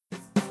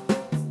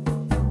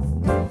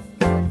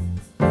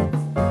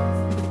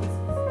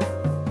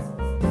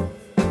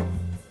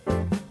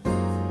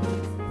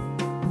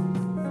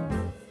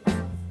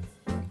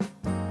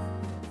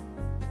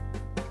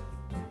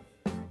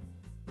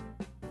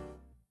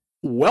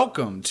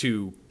Welcome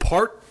to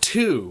part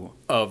 2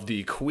 of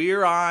the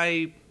Queer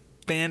Eye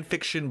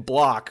fanfiction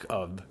block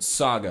of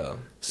Saga.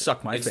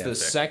 Suck My It's Fanfic. the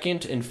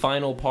second and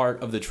final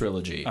part of the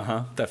trilogy.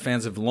 That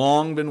fans have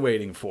long been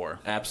waiting for.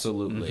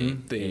 Absolutely.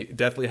 The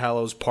Deathly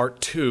Hallows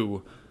part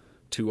 2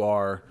 to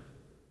our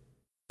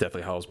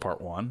Deathly Hallows part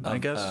 1, I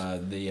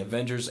guess. The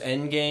Avengers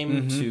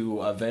Endgame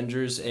to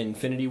Avengers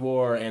Infinity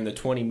War and the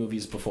 20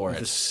 movies before The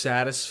it.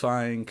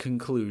 satisfying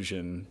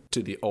conclusion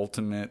to the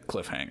ultimate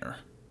cliffhanger.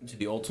 To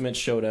the ultimate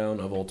showdown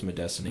of Ultimate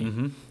Destiny.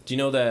 Do you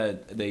know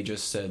that they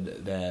just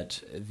said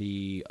that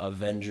the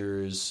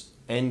Avengers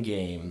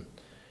Endgame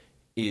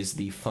is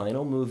the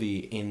final movie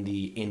in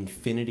the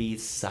Infinity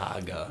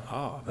Saga?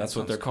 Oh, that's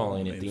what they're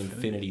calling it, the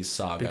Infinity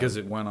Saga. Because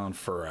it went on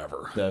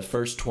forever. The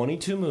first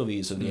 22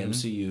 movies of the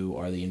MCU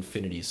are the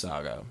Infinity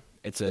Saga.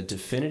 It's a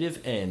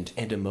definitive end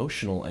and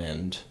emotional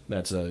end.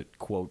 That's a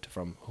quote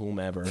from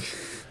whomever.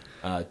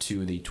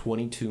 To the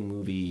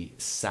 22-movie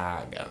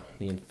saga,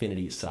 the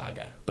Infinity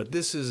Saga. But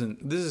this is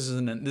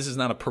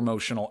not a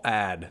promotional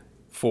ad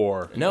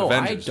for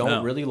Avengers. I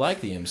don't really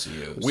like the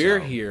MCU. We're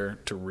here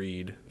to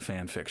read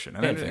fan fiction.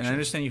 And Fan I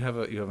understand you have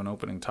an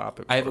opening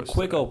topic. I have a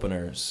quick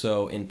opener.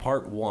 So in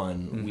part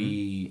one,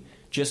 we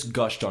just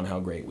gushed on how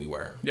great we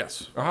were.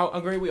 Yes. Or how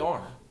great we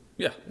are.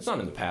 Yeah. It's not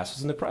in the past,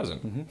 it's in the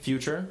present.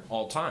 Future,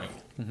 all time.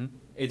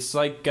 It's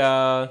like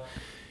The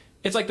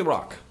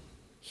Rock.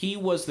 He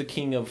was the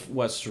king of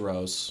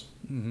Westeros,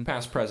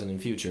 past, present,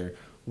 and future.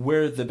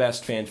 We're the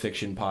best fan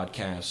fiction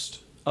podcast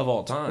of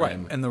all time. Right.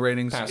 And the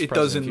ratings, past, it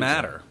present, doesn't future.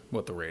 matter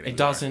what the ratings are. It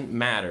doesn't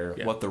matter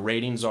what the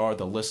ratings are,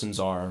 the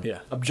listens are. Yeah.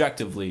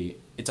 Objectively,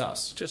 it's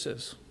us. It just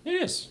is. It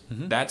is.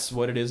 That's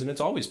what it is, and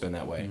it's always been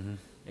that way.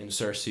 And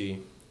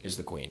Cersei is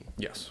the queen.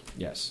 Yes.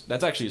 Yes.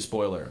 That's actually a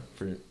spoiler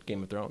for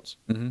Game of Thrones.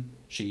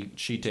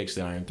 She takes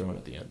the Iron Throne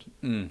at the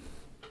end.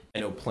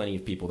 I know plenty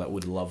of people that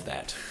would love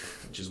that,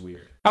 which is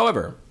weird.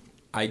 However,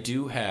 I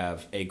do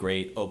have a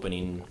great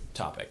opening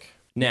topic.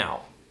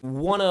 Now,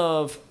 one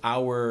of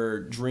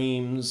our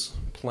dreams,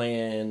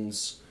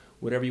 plans,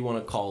 whatever you want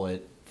to call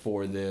it,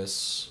 for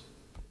this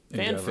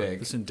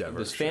fanfic,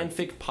 this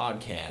fanfic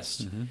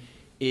podcast,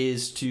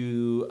 is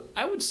to,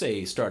 I would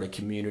say, start a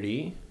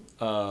community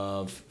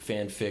of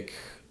fanfic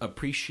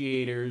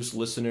appreciators,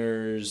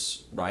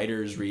 listeners,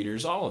 writers,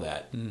 readers, all of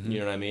that. You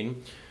know what I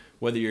mean?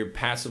 Whether you're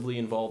passively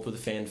involved with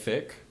a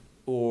fanfic,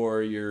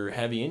 or you're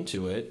heavy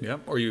into it.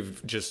 Yep. Or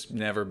you've just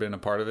never been a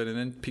part of it and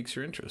it piques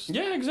your interest.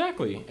 Yeah,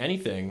 exactly.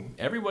 Anything.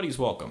 Everybody's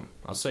welcome.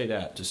 I'll say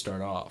that to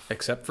start off.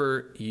 Except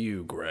for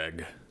you,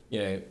 Greg.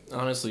 Yeah,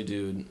 honestly,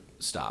 dude,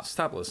 stop.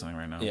 Stop listening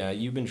right now. Yeah,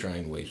 you've been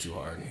trying way too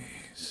hard.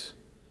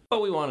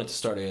 But we wanted to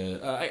start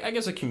I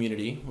guess a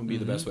community would be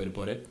the best way to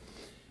put it.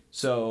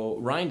 So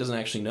Ryan doesn't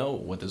actually know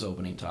what this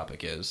opening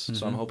topic is,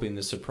 so I'm hoping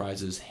this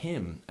surprises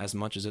him as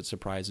much as it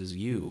surprises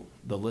you,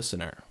 the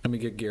listener. Let me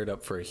get geared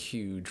up for a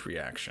huge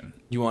reaction.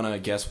 You want to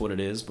guess what it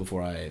is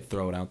before I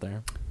throw it out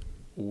there?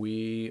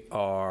 We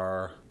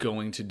are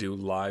going to do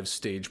live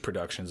stage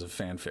productions of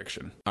fan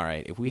fiction. All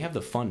right, if we have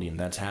the funding,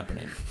 that's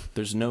happening.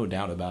 There's no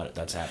doubt about it,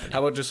 that's happening. How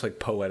about just like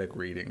poetic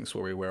readings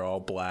where we wear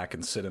all black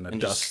and sit in a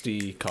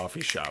dusty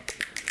coffee shop?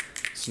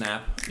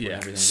 Snap. Yeah.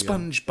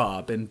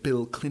 SpongeBob and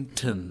Bill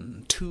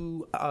Clinton,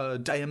 two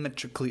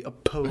diametrically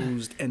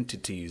opposed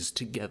entities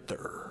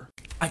together.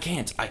 I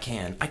can. Your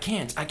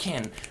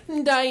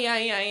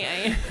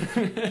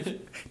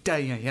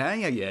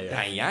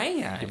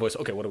voice.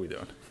 Okay, what are we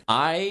doing?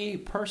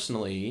 I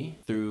personally,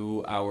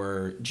 through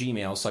our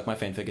Gmail,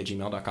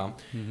 suckmyfanfic@gmail.com,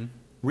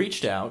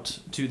 reached out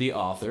to the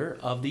author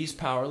of These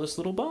Powerless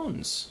Little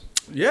Bones.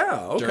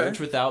 Yeah, okay. Dirge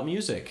Without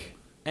Music.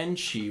 And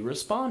she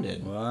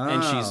responded. Wow.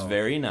 And she's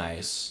very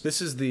nice.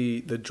 This is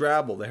the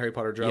drabble, the Harry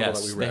Potter drabble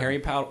that we read. The Harry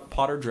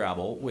Potter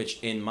drabble, which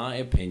in my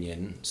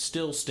opinion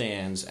still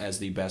stands as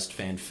the best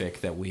fanfic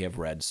that we have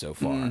read so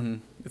far.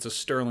 It's a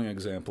sterling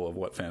example of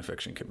what fan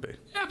fiction can be.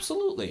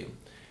 Absolutely.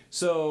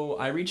 So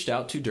I reached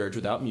out to Dirge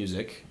Without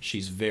Music.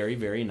 She's very,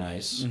 very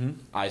nice.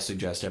 I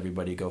suggest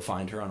everybody go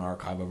find her on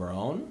Archive of Our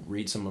Own,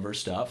 read some of her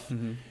stuff.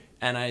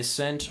 And I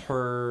sent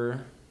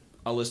her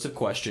a list of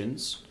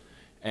questions.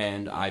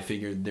 And I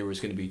figured there was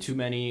going to be too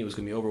many. It was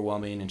going to be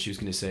overwhelming. And she was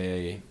going to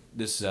say,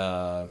 "This, these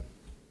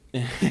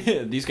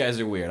guys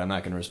are weird. I'm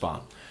not going to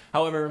respond."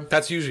 However,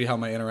 that's usually how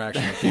my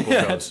interaction with people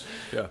goes.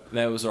 Yeah,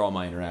 those are all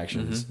my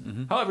interactions.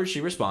 However, she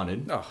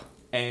responded. Oh.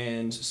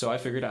 And so I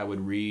figured I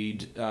would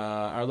read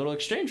our little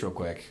exchange real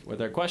quick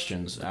with our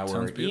questions,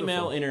 our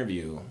email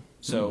interview.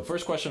 So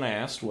first question I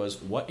asked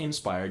was, "What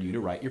inspired you to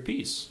write your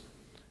piece?"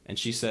 And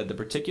she said the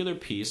particular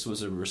piece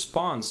was a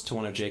response to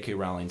one of J.K.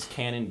 Rowling's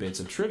canon bits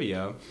of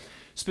trivia.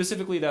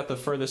 Specifically that the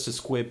furthest a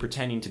squib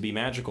pretending to be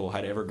magical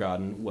had ever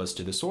gotten was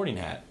to the Sorting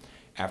Hat.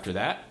 After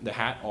that, the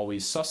hat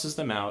always susses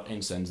them out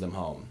and sends them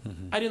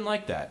home. I didn't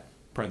like that.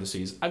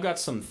 Parentheses. I've got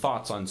some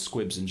thoughts on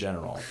squibs in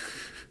general.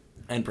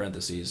 End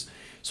parentheses.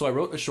 So I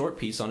wrote a short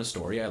piece on a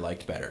story I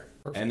liked better.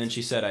 Perfect. And then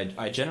she said,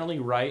 I generally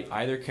write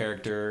either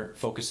character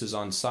focuses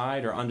on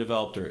side or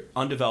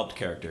undeveloped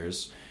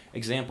characters,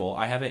 Example,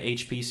 I have an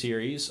HP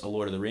series, a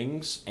Lord of the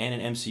Rings, and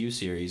an MCU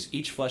series,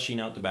 each fleshing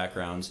out the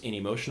backgrounds in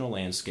emotional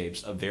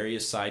landscapes of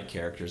various side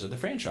characters of the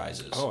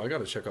franchises. Oh, I got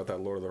to check out that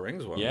Lord of the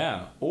Rings one.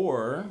 Yeah.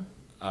 Or,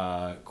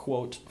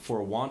 quote,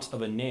 for want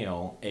of a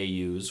nail,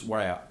 AUs,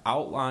 where I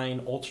outline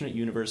alternate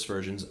universe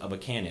versions of a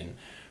canon.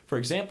 For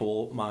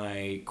example,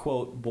 my,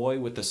 quote, Boy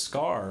with the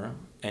Scar,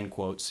 end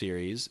quote,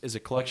 series is a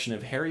collection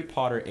of Harry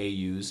Potter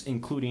AUs,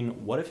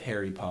 including What if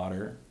Harry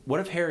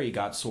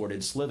got sworded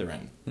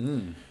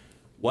Slytherin?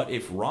 What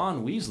if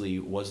Ron Weasley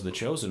was the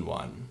chosen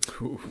one?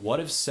 What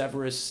if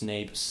Severus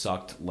Snape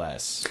sucked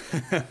less?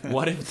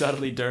 What if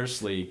Dudley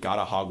Dursley got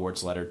a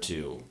Hogwarts letter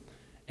too?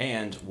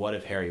 And what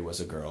if Harry was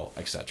a girl,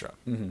 etc.?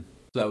 So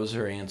that was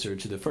her answer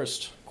to the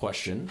first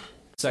question.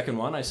 Second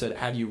one, I said,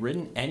 have you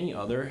written any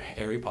other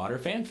Harry Potter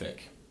fanfic?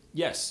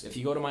 Yes, if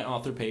you go to my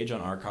author page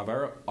on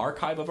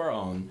Archive of Our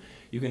Own,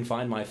 you can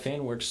find my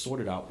fan works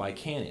sorted out by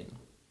canon.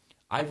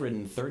 I've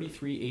written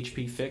 33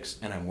 HP fics,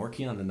 and I'm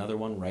working on another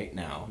one right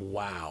now.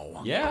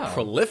 Wow. Yeah.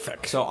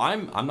 Prolific. So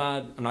I'm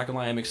not gonna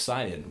lie, I'm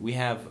excited. We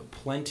have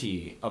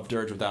plenty of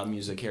Dirge Without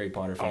Music Harry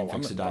Potter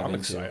fanfics to dive into.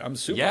 Excited. I'm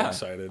super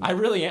excited. I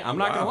really am. I'm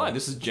not gonna lie.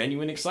 This is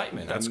genuine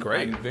excitement. That's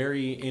great. I'm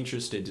very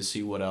interested to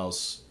see what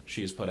else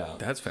she has put out.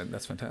 That's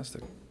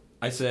fantastic.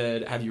 I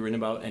said, have you written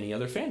about any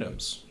other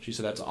fandoms? She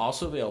said, that's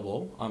also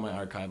available on my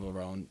Archive of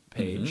Our Own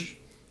page.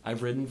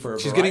 I've written for a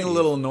She's variety getting a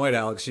little annoyed,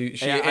 Alex. She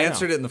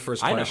answered it in the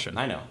first question.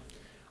 I know.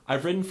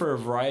 I've written for a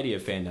variety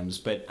of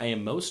fandoms, but I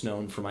am most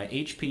known for my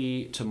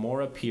HP,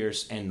 Tamora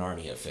Pierce, and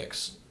Narnia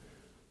fics.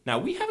 Now,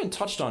 we haven't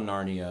touched on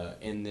Narnia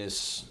in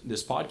this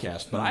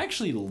podcast, but I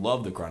actually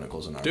love the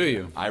Chronicles of Narnia. Do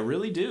you? I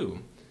really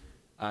do.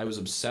 I was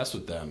obsessed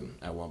with them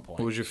at one point.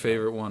 What was your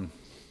favorite one?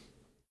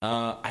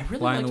 I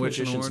really Lion liked the Witch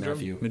Magician's and the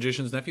Nephew.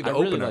 Magician's Nephew, the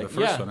opener, the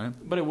first one, right?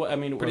 But it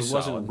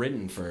wasn't solid.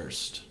 written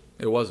first.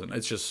 It wasn't.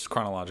 It's just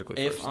chronologically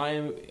first.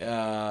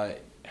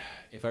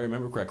 If I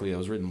remember correctly, it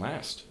was written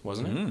last,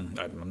 wasn't it?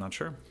 I'm not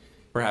sure.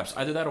 Perhaps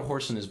either that or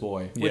Horse and His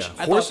Boy. Which Yeah,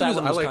 I Horse thought and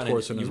that His- one was I like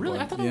Horse and His Really,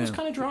 Boy. I thought it was Yeah.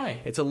 kind of dry.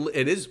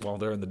 It is. Well,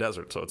 they're in the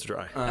desert, so it's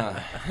dry.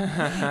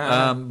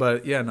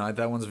 But yeah, no,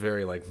 that one's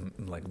very like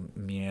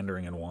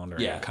meandering and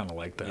wandering. Yeah. I kind of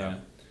like that.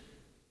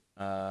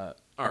 Yeah.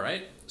 All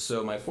right.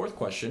 So my fourth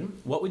question: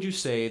 what would you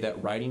say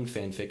that writing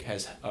fanfic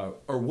has,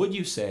 or would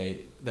you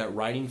say that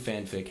writing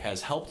fanfic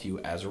has helped you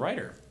as a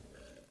writer?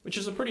 Which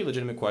is a pretty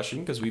legitimate question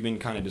because we've been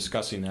kind of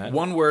discussing that.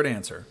 One word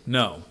answer.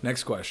 No.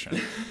 Next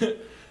question.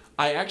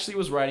 I actually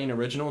was writing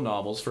original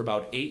novels for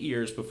about 8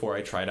 years before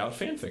I tried out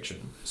fanfiction.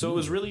 So it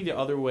was really the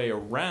other way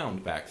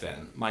around back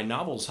then. My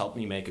novels helped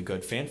me make a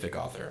good fanfic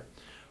author.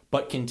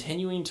 But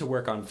continuing to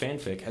work on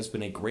fanfic has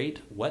been a great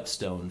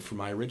whetstone for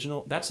my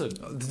original...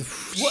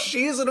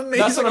 She is an amazing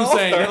That's what I'm author.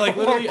 saying. You're like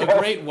literally a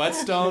great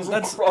whetstone.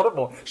 That's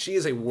incredible. She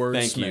is a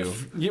wordsmith. Thank you.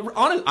 You're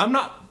honest, I'm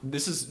not...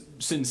 This is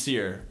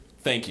sincere.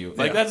 Thank you.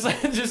 Like, Yeah.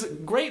 that's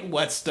just great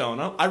whetstone.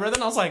 I read that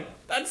and I was like,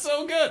 that's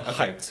so good.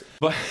 Okay.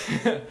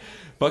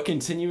 But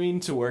continuing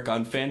to work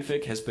on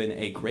fanfic has been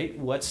a great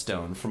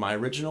whetstone for my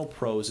original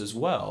prose as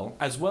well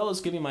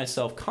as giving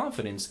myself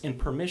confidence and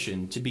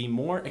permission to be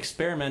more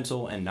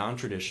experimental and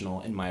non-traditional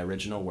in my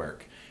original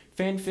work.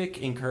 Fanfic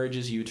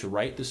encourages you to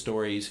write the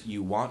stories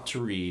you want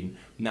to read,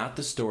 not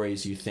the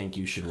stories you think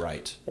you should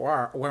write.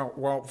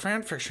 Well,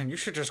 fan fiction, you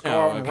should just go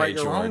out and write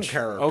your own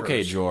characters.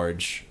 Okay,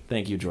 George.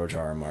 Thank you, George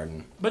R. R.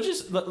 Martin. But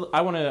just,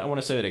 I want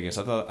to say that again.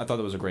 I thought that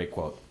was a great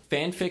quote.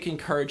 Fanfic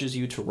encourages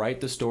you to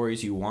write the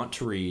stories you want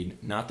to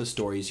read, not the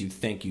stories you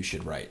think you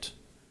should write.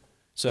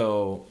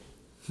 So,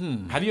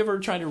 have you ever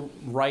tried to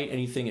write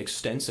anything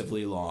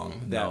extensively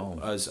long that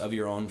was of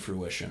your own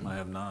fruition? I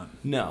have not.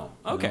 No.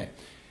 Okay.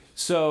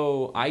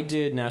 So I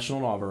did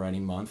National Novel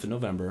Writing Month in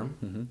November.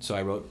 So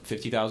I wrote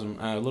 50,000,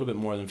 a little bit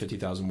more than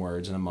 50,000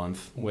 words in a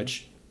month,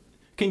 which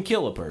can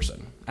kill a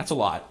person. That's a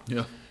lot.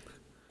 Yeah.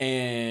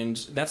 And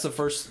that's the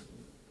first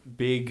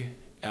big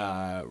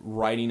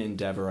writing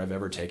endeavor I've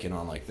ever taken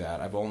on like that.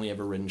 I've only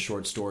ever written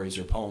short stories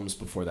or poems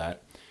before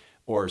that,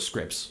 or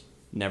scripts.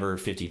 Never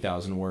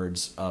 50,000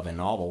 words of a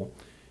novel.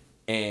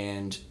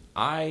 And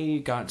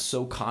I got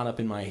so caught up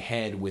in my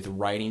head with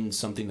writing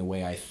something the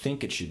way I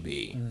think it should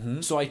be.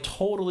 So I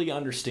totally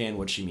understand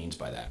what she means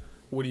by that.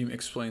 What do you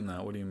explain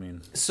that? What do you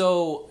mean?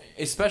 So,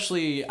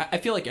 especially, I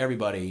feel like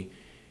everybody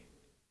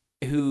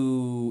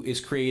who is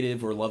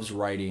creative or loves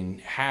writing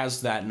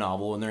has that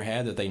novel in their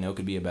head that they know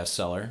could be a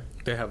bestseller.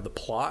 They have the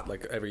plot,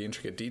 like every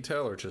intricate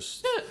detail, or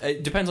just...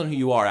 It depends on who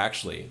you are,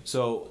 actually.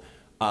 So,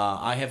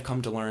 I have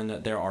come to learn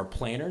that there are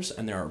planners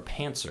and there are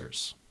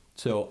pantsers.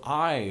 So,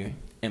 I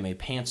am a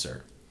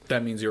pantser.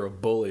 That means you're a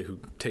bully who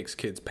takes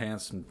kids'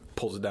 pants and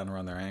pulls it down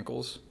around their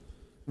ankles?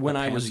 When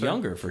I was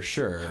younger, for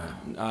sure.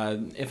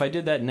 If I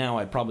did that now,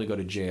 I'd probably go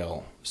to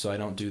jail. So I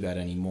don't do that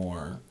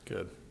anymore.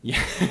 Good.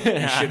 Yeah,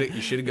 You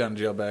should have gone to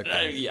jail back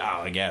then. yeah,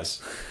 I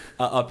guess.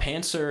 A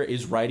pantser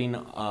is writing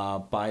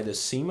by the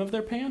seam of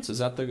their pants. Is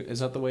that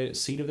the way?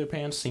 Seat of their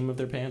pants, seam of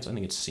their pants. I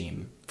think it's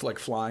seam. Like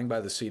flying by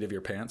the seat of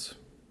your pants?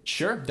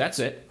 Sure, that's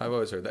it. I've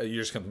always heard that.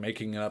 You're just kind of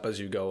making it up as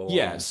you go along.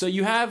 Yeah, so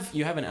you have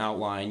an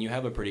outline, you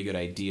have a pretty good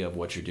idea of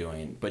what you're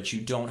doing, but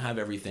you don't have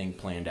everything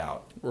planned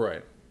out.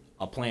 Right.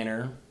 A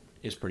planner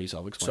is pretty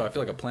self-explanatory. So I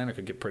feel like a planner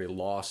could get pretty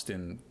lost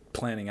in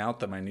planning out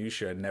the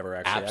minutia and never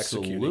actually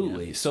executing it.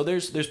 Absolutely. So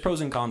there's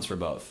pros and cons for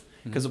both.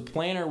 Because a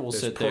planner will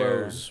sit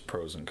there...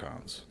 Pros and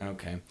cons.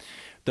 Okay.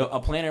 A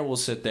planner will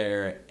sit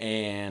there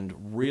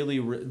and really...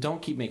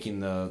 don't keep making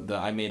the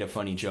I made a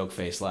funny joke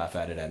face laugh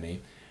at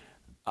me.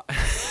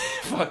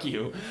 Fuck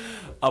you.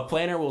 A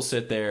planner will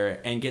sit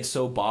there and get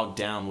so bogged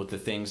down with the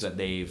things that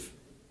they've,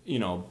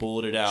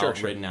 bulleted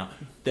out, written out,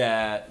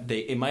 that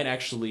it might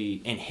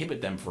actually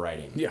inhibit them for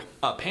writing. Yeah.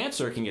 A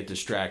pantser can get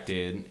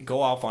distracted,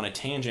 go off on a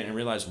tangent, and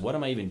realize, what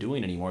am I even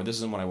doing anymore? This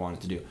isn't what I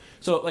wanted to do.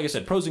 So, like I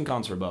said, pros and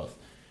cons for both.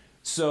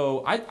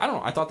 So, I don't know.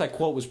 I thought that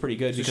quote was pretty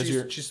good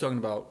because she's talking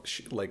about,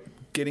 like,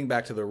 getting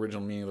back to the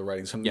original meaning of the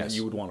writing, something that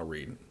you would want to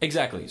read.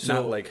 Exactly. So,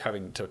 not, like,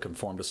 having to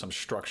conform to some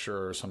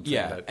structure or something.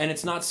 Yeah, and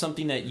it's not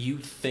something that you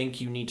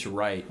think you need to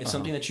write. It's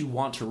something that you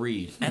want to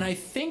read. And I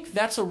think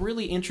that's a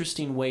really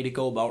interesting way to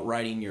go about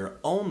writing your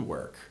own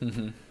work.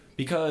 Mm-hmm.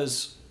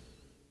 Because...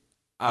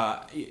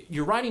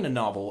 you're writing a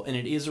novel, and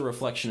it is a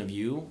reflection of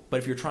you, but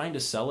if you're trying to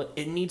sell it,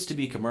 it needs to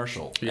be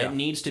commercial. Yeah. It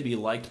needs to be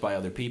liked by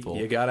other people.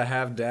 You gotta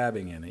have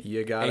dabbing in it.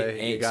 You gotta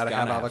have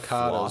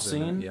avocados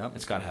in it. Yep.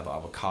 It's gotta have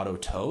avocado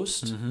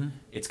toast. Mm-hmm.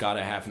 It's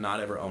gotta have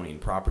not ever owning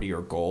property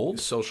or gold.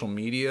 Social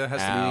media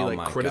has to be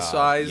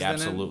criticized. Yeah,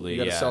 absolutely.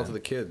 You gotta sell to the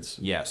kids.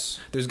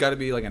 Yes. There's got to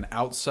be like an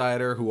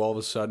outsider who all of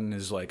a sudden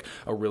is like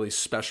a really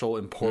special,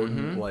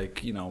 important,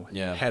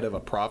 head of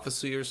a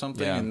prophecy or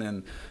something, and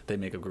then they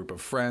make a group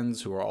of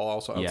friends who are all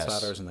also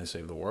outsiders, and they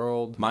save the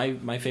world.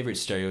 My favorite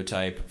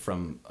stereotype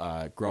from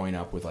growing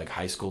up with like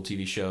high school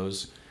TV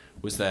shows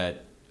was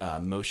that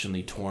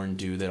emotionally torn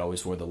dude that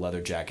always wore the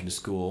leather jacket to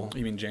school.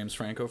 You mean James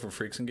Franco from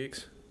Freaks and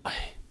Geeks?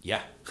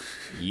 Yeah.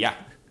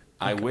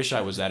 I wish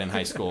I was that in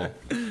high school.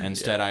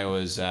 Instead, I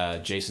was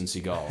Jason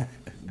Segel,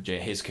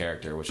 his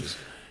character, which is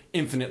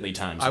infinitely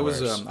times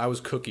worse. I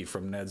was Cookie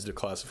from Ned's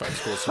Declassified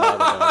School Survival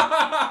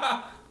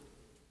Guide.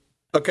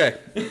 Okay,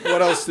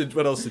 what else did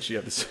she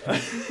have to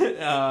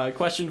say?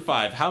 Question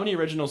 5. How many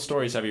original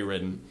stories have you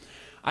written?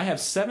 I have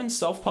 7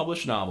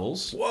 self-published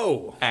novels.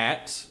 Whoa!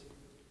 At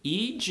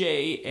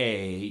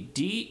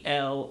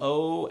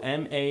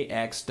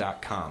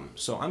EJADLOMAX.com.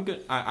 So I'm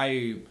good.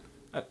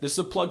 This is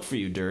a plug for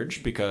you,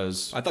 Dirge,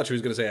 because... I thought she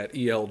was going to say at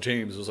E.L.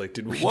 James. I was like,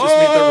 did we just meet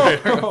the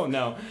writer? Oh,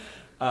 no.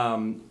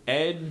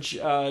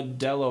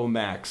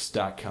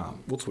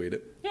 EdgeDelomax.com. We'll tweet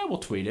it. Yeah, we'll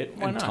tweet it.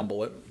 Why not?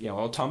 Tumble it. Yeah,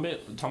 well,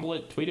 tumble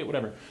it, tweet it,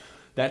 whatever.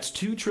 That's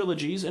 2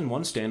 trilogies and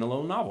 1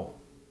 standalone novel.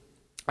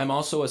 I'm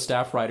also a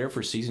staff writer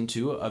for Season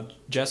 2 of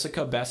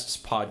Jessica Best's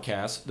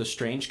podcast, The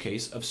Strange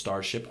Case of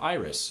Starship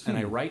Iris, and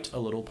I write a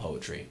little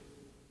poetry.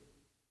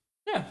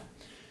 Yeah.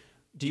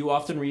 Do you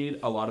often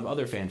read a lot of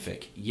other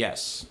fanfic?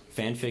 Yes.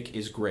 Fanfic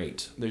is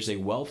great. There's a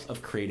wealth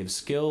of creative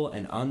skill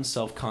and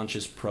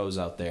unselfconscious prose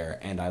out there,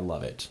 and I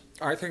love it.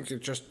 I think you're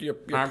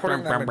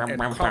putting them in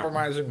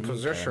compromising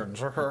positions.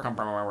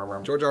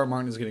 George R.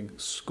 Martin is getting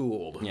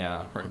schooled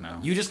right now.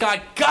 You just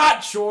got,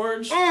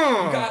 George! You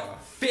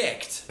got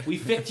ficked. We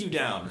ficked you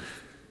down.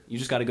 You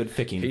just got a good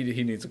ficking.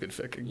 He needs a good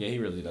ficking. Yeah, he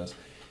really does.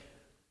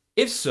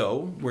 If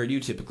so, where do you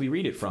typically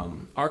read it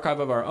from? Archive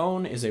of Our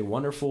Own is a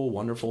wonderful,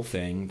 wonderful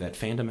thing that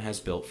fandom has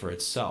built for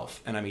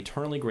itself, and I'm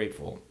eternally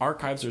grateful.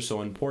 Archives are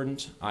so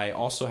important. I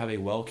also have a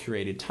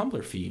well-curated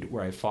Tumblr feed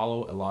where I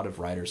follow a lot of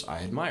writers I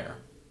admire.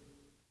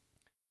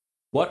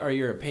 What are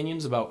your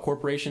opinions about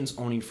corporations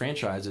owning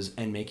franchises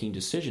and making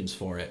decisions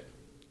for it?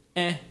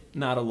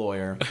 Not a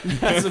lawyer.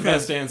 That's the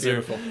best answer.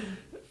 Beautiful.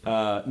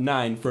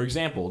 9, for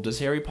example, does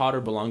Harry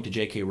Potter belong to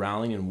J.K.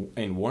 Rowling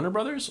and Warner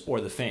Brothers or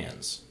the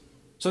fans?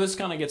 So this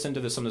kind of gets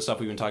into some of the stuff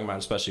we've been talking about,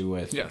 especially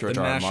with George R. R.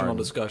 Martin. The national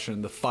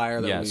discussion, the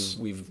fire that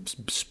we've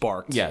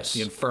sparked,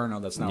 the inferno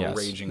that's now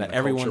raging that in the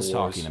everyone's culture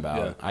wars. talking about.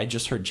 Yeah. I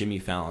just heard Jimmy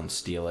Fallon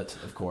steal it,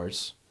 of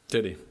course.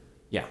 Did he?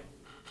 Yeah.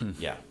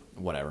 Yeah.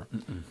 Whatever.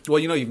 Well,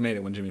 you've made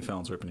it when Jimmy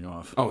Fallon's ripping you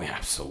off. Oh, yeah,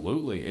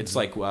 absolutely. It's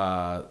like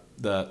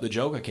the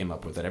joke I came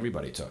up with that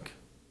everybody took.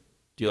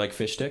 Do you like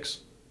fish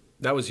sticks?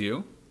 That was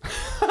you?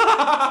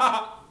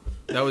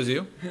 That was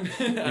you?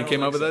 You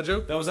came up with that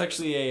joke? That was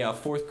actually a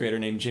 4th grader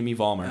named Jimmy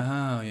Vollmer.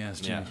 Oh, yes,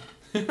 Jimmy.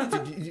 Yeah.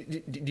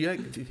 Do you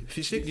like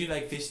fish sticks? Do you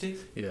like fish sticks?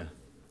 Yeah.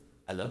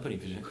 I love putting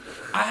fish in.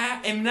 I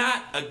am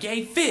not a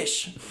gay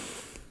fish.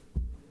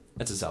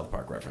 That's a South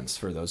Park reference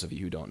for those of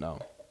you who don't know.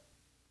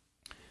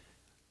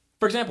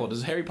 For example,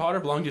 does Harry Potter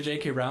belong to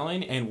J.K.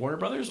 Rowling and Warner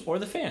Brothers or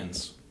the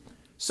fans?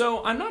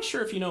 So I'm not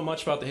sure if you know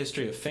much about the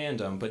history of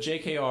fandom, but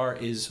JKR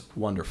is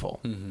wonderful.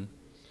 Mm-hmm.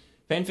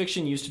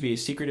 Fanfiction used to be a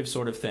secretive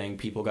sort of thing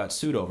people got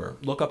sued over.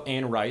 Look up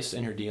Anne Rice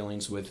and her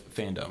dealings with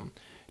fandom.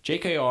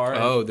 JKR...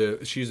 Oh,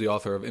 she's the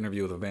author of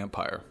Interview with a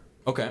Vampire.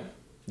 Okay.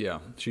 Yeah,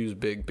 she was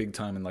big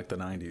time in like the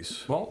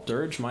 90s. Well,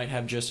 Dirge might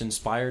have just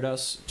inspired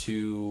us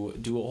to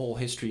do a whole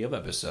history of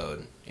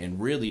episode and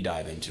really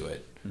dive into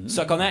it. Mm-hmm.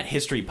 Suck on that,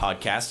 history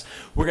podcast.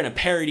 We're going to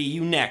parody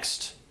you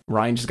next.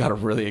 Ryan just got a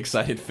really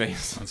excited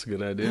face. That's a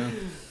good idea.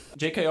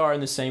 JKR,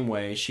 in the same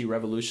way, she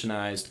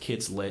revolutionized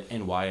kids lit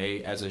and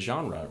YA as a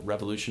genre,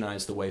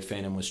 revolutionized the way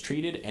fandom was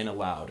treated and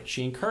allowed.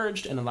 She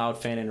encouraged and allowed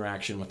fan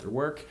interaction with her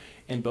work,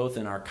 in both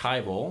an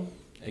archival,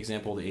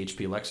 example the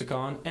HP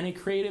lexicon, and a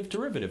creative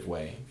derivative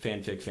way,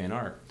 fanfic, fan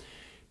art.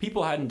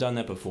 People hadn't done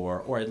that before,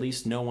 or at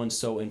least no one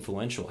so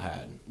influential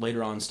had.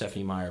 Later on,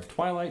 Stephanie Meyer of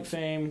Twilight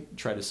fame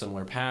tried a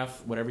similar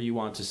path. Whatever you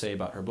want to say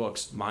about her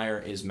books, Meyer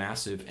is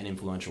massive and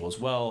influential as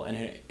well,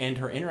 and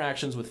her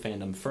interactions with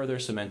fandom further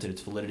cemented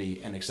its validity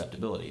and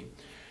acceptability.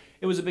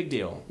 It was a big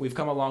deal. We've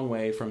come a long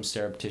way from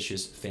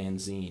surreptitious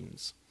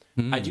fanzines.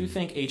 I do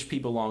think HP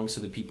belongs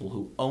to the people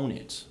who own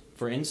it.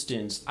 For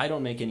instance, I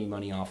don't make any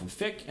money off of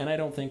fic, and I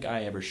don't think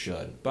I ever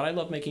should. But I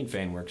love making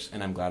fan works,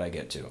 and I'm glad I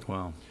get to.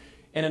 Wow.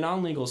 In a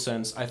non-legal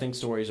sense, I think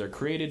stories are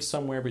created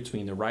somewhere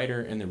between the writer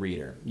and the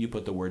reader. You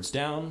put the words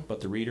down,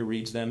 but the reader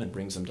reads them and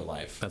brings them to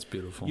life. That's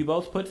beautiful. You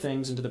both put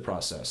things into the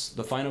process.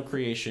 The final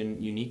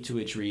creation, unique to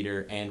each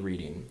reader and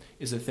reading,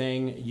 is a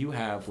thing you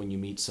have when you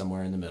meet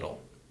somewhere in the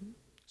middle.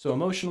 So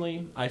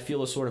emotionally, I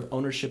feel a sort of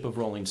ownership of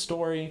Rolling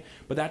Story,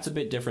 but that's a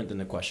bit different than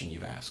the question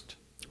you've asked.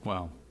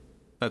 Wow.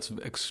 That's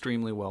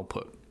extremely well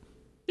put.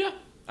 Yeah,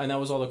 and that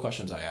was all the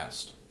questions I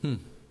asked.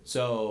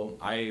 So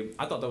I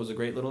thought that was a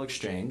great little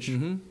exchange.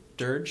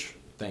 Dirge,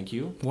 thank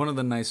you. One of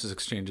the nicest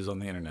exchanges on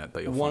the internet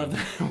that you'll find.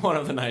 One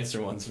of the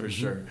nicer ones for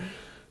sure.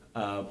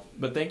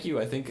 But thank you.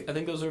 I think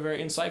those are very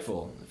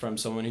insightful from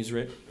someone who's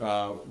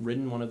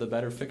written one of the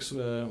better fics,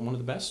 one of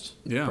the best,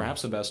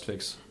 perhaps the best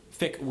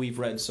fic we've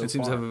read so far. It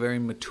seems to have a very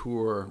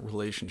mature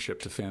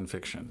relationship to fan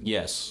fiction.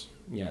 Yes.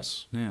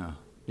 Yeah.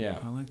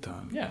 I like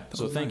that. Yeah.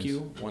 So thank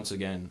you once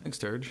again. Thanks,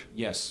 Dirge.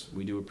 Yes,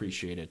 we do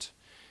appreciate it.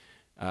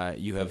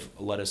 You have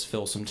let us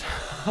fill some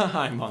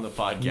time on the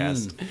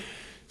podcast.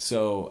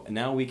 So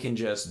now we can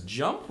just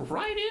jump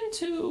right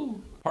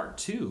into part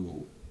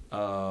 2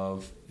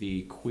 of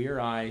the Queer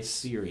Eye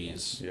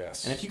series.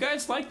 Yes. And if you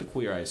guys like the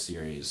Queer Eye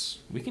series,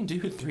 we can do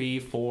 3,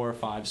 4,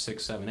 5,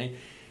 6, 7, 8.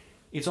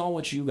 It's all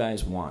what you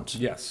guys want.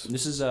 Yes.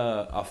 This is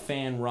a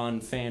fan-run,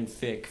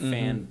 fanfic,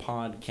 fan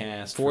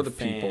podcast for the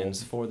fans,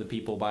 people. for the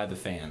people, by the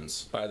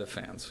fans. By the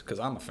fans, because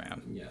I'm a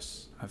fan.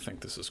 Yes. I think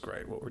this is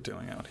great, what we're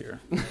doing out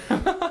here.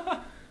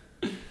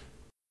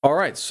 All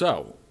right,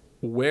 so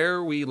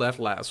where we left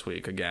last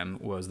week, again,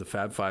 was the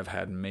Fab Five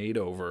had made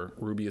over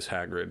Rubeus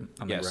Hagrid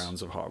on the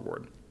grounds of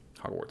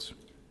Hogwarts.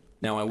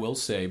 Now, I will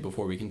say,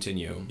 before we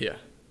continue,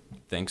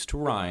 thanks to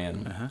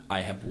Ryan, I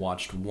have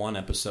watched one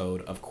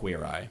episode of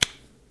Queer Eye.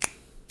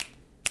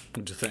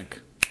 What'd you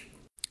think?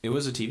 It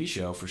was a TV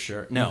show, for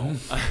sure. No.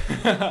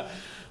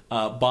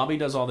 Bobby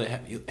does all the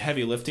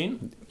heavy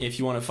lifting. If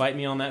you want to fight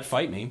me on that,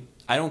 fight me.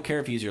 I don't care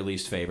if he's your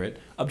least favorite.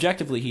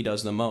 Objectively, he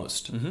does the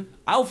most.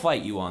 I'll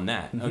fight you on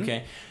that,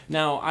 okay?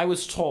 Now, I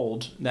was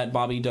told that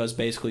Bobby does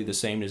basically the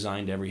same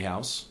design to every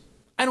house.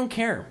 I don't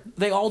care.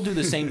 They all do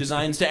the same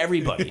designs to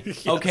everybody,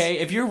 okay?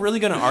 If you're really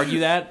going to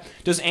argue that,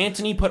 does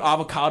Anthony put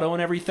avocado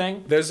in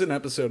everything? There's an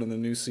episode in the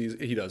new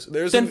season. He does.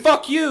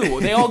 Fuck you.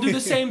 They all do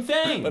the same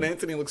thing. But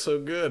Anthony looks so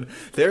good.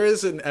 There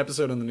is an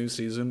episode in the new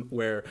season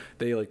where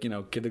they,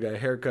 give the guy a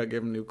haircut,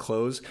 give him new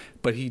clothes,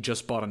 but he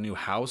just bought a new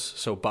house.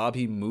 So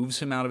he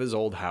moves him out of his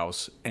old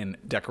house and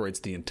decorates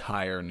the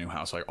entire new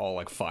house,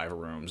 all 5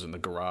 rooms and the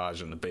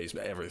garage and the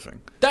basement,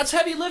 everything. That's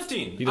heavy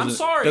lifting. I'm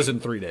sorry. Does it in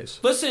 3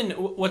 days. Listen,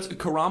 what's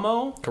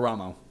Karamo?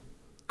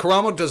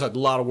 Karamo does a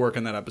lot of work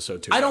in that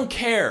episode, too. I don't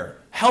care.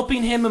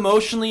 Helping him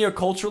emotionally or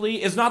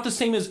culturally is not the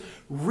same as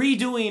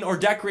redoing or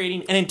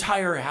decorating an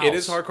entire house. It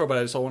is hardcore, but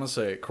I just want to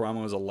say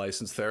Karamo is a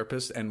licensed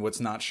therapist, and what's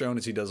not shown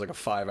is he does a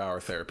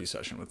 5-hour therapy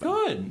session with them.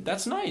 Good.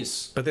 That's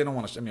nice. But they don't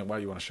want to... why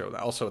do you want to show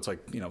that? Also, it's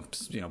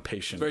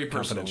patient very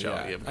personal,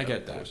 confidentiality. I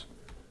get that.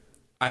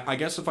 I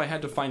guess if I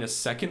had to find a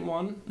second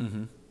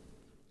one...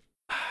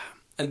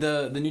 And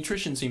the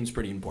nutrition seems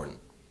pretty important.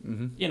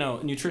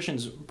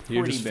 Nutrition's pretty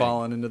You're just big.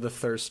 falling into the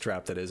thirst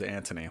trap that is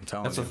Anthony. I'm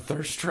telling you. That's a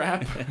thirst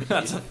trap?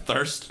 That's a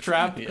thirst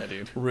trap? Yeah,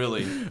 dude.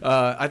 Really?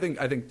 I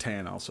think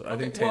Tan also. Okay, I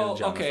think Tan and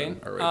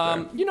Jonathan are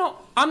right there.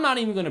 I'm not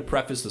even going to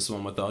preface this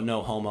one with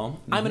no homo.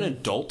 I'm an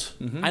adult.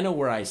 I know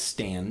where I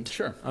stand.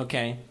 Sure.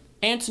 Okay?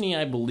 Anthony,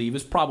 I believe,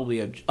 is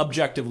probably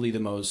objectively the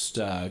most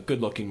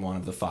good-looking one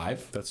of the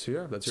 5. That's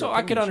your so opinion,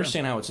 I could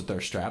understand how it's a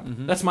thirst trap.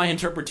 That's my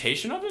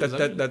interpretation of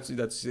it.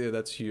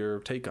 That's your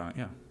take on it.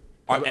 Yeah.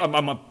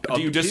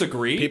 Do you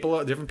disagree?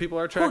 Different people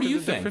are attracted. Who do you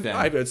think? Then?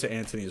 I would say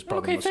Anthony is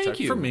probably the most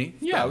attractive. For me,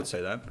 I would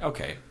say that.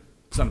 Okay.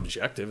 It's not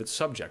objective. It's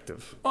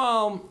subjective.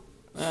 Well,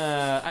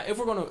 if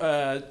we're going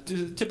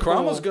to typical,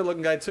 Karamo's a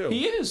good-looking guy too.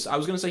 He is. I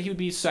was going to say he would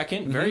be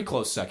second, very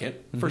close second,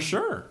 for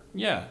sure.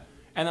 Yeah.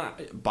 And then,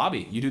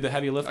 Bobby, you do the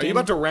heavy lifting. Are you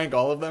about to rank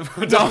all of them?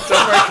 don't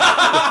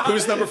rank.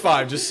 Who's number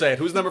 5? Just say it.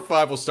 Who's number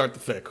 5? We'll start the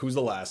fic. Who's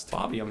the last?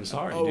 Bobby, I'm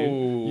sorry,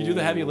 dude. You do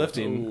the heavy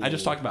lifting. I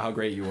just talked about how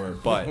great you were,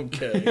 but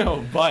okay.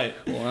 But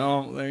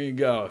well, there you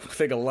go. I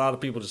think a lot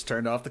of people just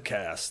turned off the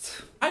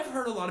cast. I've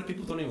heard a lot of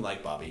people don't even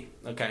like Bobby.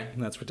 Okay.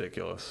 That's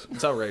ridiculous.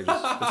 It's outrageous.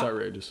 It's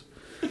outrageous.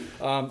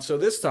 So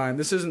this time,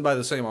 this isn't by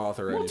the same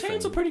author or anything.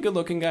 Tan's a pretty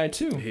good-looking guy,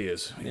 too. He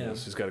is. He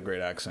is. He's got a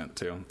great accent,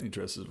 too. He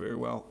dresses very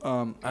well.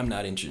 I'm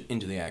not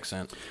into the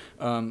accent.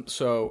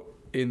 So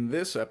in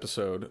this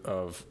episode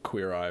of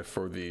Queer Eye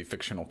for the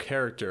fictional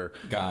character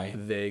guy,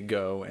 they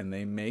go and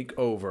they make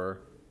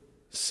over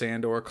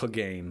Sandor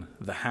Clegane,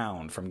 the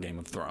Hound from Game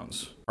of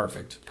Thrones.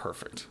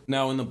 Perfect.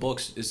 Now, in the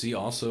books, does he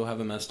also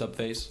have a messed up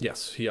face?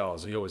 Yes, he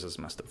always has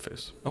a messed up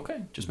face.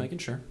 Okay, just making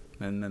sure.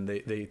 And then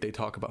they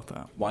talk about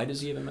that. Why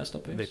does he have a messed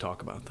up face? They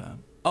talk about that.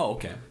 Oh,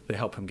 okay. They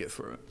help him get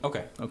through it.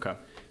 Okay.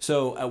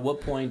 So, at what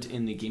point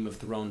in the Game of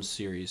Thrones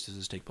series does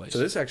this take place? So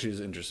this actually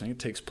is interesting. It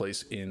takes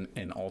place in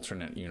an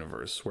alternate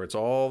universe where it's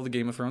all the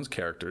Game of Thrones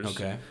characters.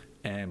 Okay.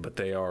 But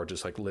they are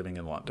just like living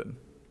in London.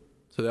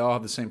 So they all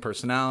have the same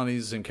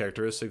personalities and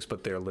characteristics,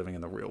 but they're living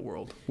in the real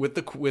world with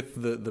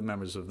the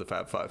members of the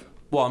Fab Five.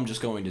 Well, I'm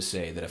just going to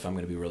say that if I'm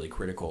going to be really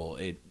critical,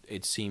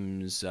 it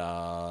seems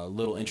a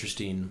little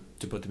interesting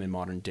to put them in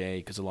modern day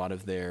because a lot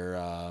of their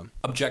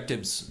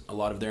objectives, a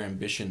lot of their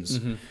ambitions,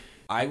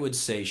 I would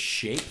say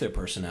shape their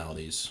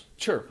personalities.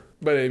 Sure.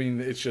 But I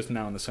mean, it's just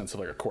now in the sense of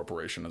like a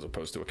corporation as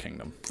opposed to a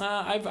kingdom.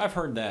 I've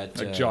heard that.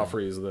 Like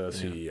Joffrey is the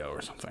CEO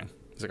or something.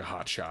 He's like a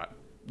hotshot,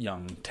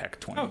 young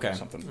tech 20 or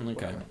something.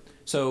 Okay. Whatever.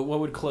 So what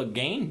would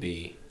Clegane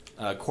be?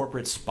 A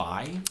corporate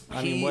spy?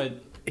 I mean, what?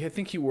 I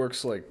think he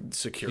works like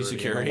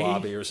security in a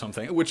lobby or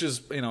something, which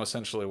is,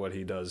 essentially what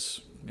he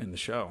does in the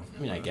show.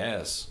 I mean, I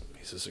guess.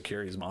 He's a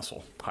security's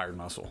muscle, hired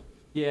muscle.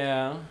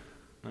 Yeah.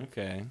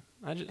 Okay.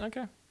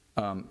 Okay.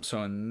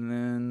 So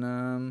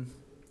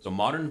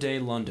modern day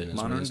London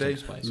is where this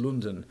takes place.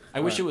 London. I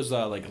wish it was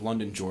like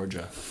London,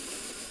 Georgia.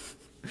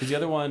 Because the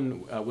other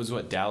one was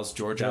what, Dallas,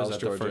 Georgia? Dallas, is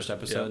that Georgia. The first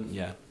episode?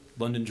 Yeah.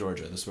 London,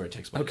 Georgia. This is where it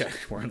takes place. Okay,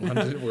 we're in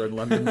London. We're in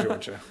London,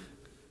 Georgia,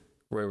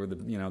 where the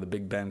the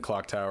Big Ben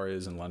clock tower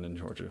is in London,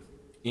 Georgia.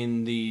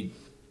 In the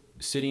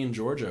city in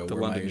Georgia, the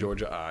London,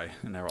 Georgia Eye,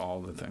 and there are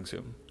all the things. Yeah.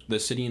 The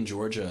city in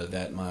Georgia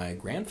that my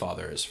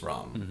grandfather is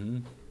from. Mm-hmm.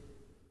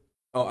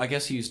 Oh, I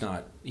guess he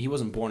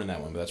wasn't born in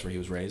that one, but that's where he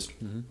was raised.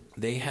 Mm-hmm.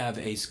 They have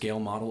a scale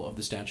model of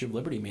the Statue of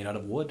Liberty made out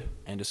of wood,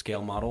 and a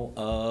scale model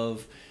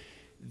of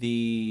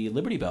the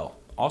Liberty Bell,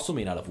 also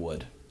made out of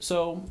wood.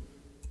 So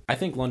I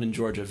think London,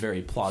 Georgia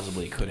very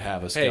plausibly could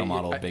have a scale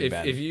model of Big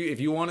Ben. If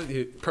you want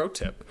to, pro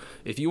tip,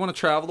 if you want to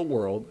travel the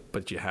world,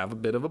 but you have a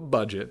bit of a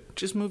budget,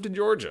 just move to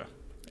Georgia.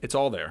 It's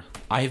all there.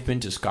 I have been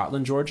to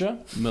Scotland, Georgia,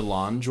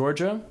 Milan,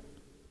 Georgia,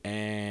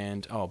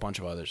 and a bunch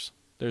of others.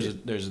 There's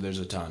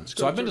a ton.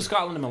 So I've been to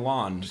Scotland and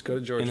Milan. Just go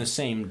to Georgia in the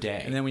same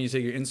day. And then when you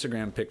take your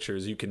Instagram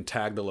pictures, you can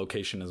tag the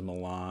location as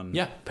Milan,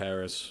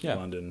 Paris,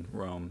 London,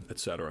 Rome,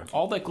 etc.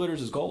 All that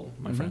glitters is gold,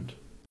 my friend.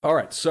 All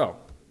right, so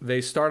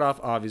they start off,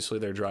 obviously,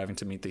 they're driving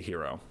to meet the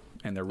hero,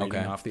 and they're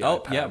reading off the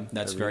iPad. Oh, yeah,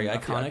 that's very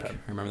iconic. I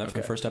remember that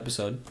from the first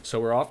episode. So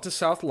we're off to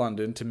South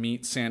London to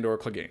meet Sandor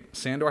Clegane.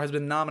 Sandor has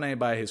been nominated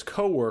by his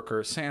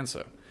co-worker,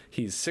 Sansa.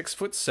 He's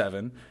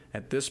 6'7".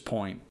 At this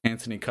point,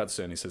 Anthony cuts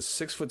in. He says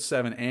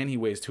 6'7", and he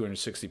weighs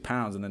 260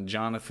 pounds. And then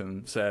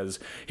Jonathan says,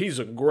 he's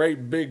a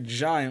great, big,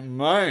 giant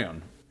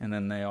man. And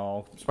then they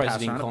all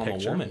pass around a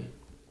picture. Him a woman.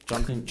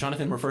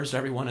 Jonathan refers to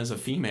everyone as a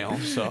female.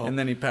 So and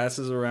then he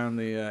passes around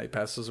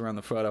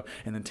the photo,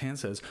 and then Tan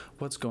says,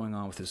 "What's going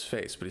on with his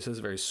face?" But he says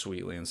it very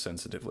sweetly and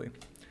sensitively.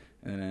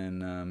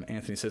 And then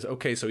Anthony says,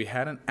 "Okay, so he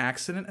had an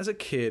accident as a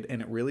kid,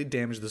 and it really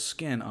damaged the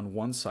skin on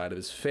one side of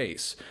his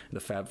face." And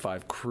the Fab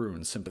Five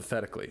croons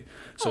sympathetically.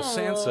 So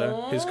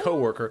Sansa, his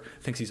coworker,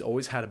 thinks he's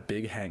always had a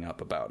big hang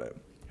up about it.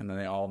 And then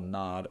they all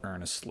nod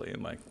earnestly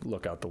and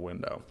look out the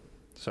window.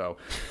 So.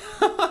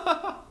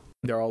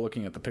 They're all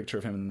looking at the picture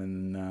of him, and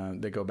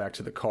then they go back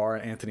to the car.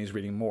 Anthony's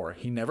reading more.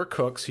 He never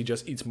cooks. He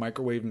just eats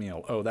microwave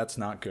meal. Oh, that's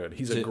not good.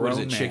 He's a grown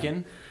man.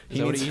 Chicken? Is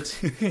that what he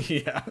eats?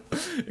 Yeah,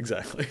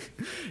 exactly.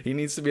 He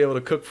needs to be able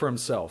to cook for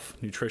himself.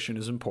 Nutrition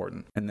is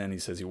important. And then he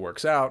says he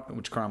works out,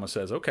 which Karma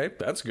says, okay,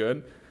 that's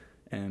good.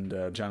 And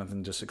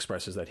Jonathan just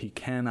expresses that he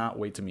cannot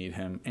wait to meet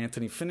him.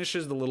 Anthony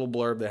finishes the little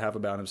blurb they have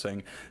about him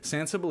saying,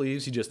 Sansa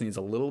believes he just needs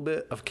a little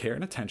bit of care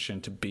and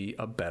attention to be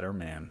a better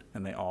man.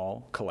 And they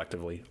all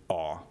collectively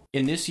awe.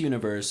 In this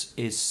universe,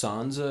 is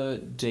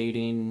Sansa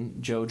dating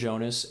Joe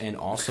Jonas and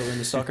also in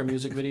the Sucker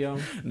music video?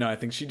 No, I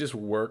think she just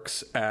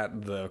works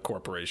at the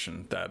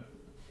corporation that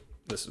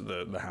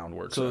the Hound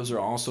works at. So is there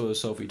also a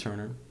Sophie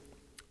Turner?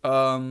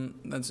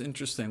 That's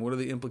interesting. What are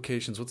the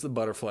implications? What's the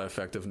butterfly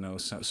effect of no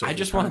Sophie I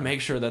just want to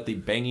make sure that the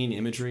banging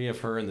imagery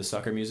of her in the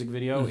Sucker music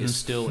video is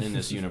still in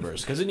this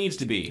universe, because it needs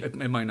to be. It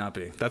might not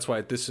be. That's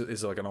why this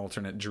is like an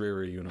alternate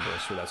dreary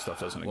universe where that stuff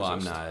doesn't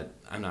exist. Well,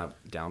 I'm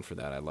not down for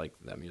that. I like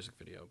that music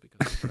video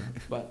because of her.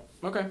 But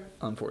okay.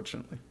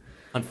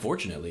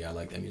 Unfortunately, I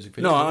like that music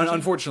video. No,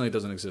 unfortunately, it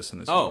doesn't exist in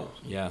this universe.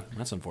 Yeah,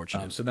 that's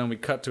unfortunate. So then we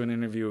cut to an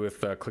interview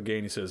with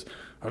Clegane. He says,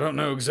 I don't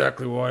know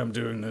exactly why I'm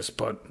doing this,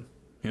 but...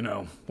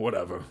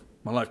 whatever.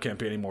 My life can't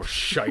be any more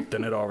shite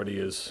than it already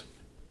is.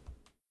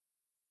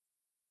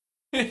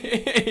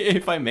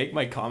 If I make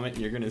my comment,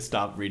 you're going to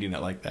stop reading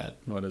it like that.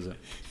 What is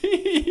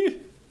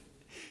it?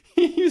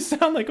 You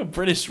sound like a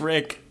British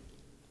Rick.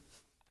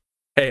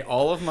 Hey,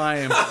 all of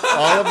my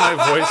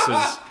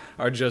voices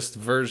are just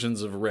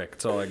versions of Rick.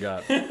 That's all I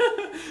got.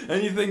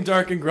 Anything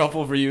dark and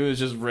gruffle for you is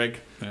just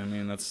Rick. I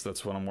mean, that's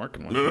what I'm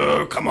working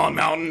with. Come on,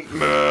 Mountain.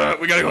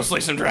 We gotta go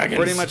slay some dragons.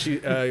 Pretty much.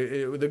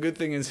 The good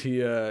thing is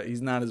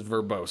he's not as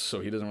verbose,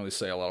 so he doesn't really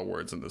say a lot of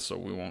words in this. So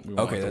we won't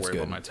have to worry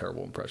about my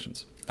terrible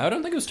impressions. I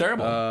don't think it was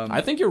terrible.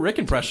 I think your Rick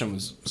impression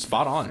was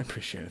spot on. I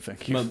appreciate it.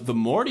 Thank you. The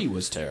Morty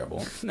was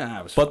terrible.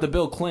 Nah, it was but the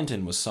Bill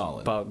Clinton was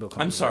solid. Bill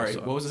Clinton I'm sorry.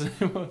 What was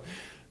his name?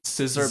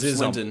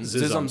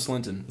 Zizum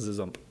Slinton.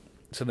 Zizump.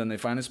 So then they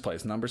find his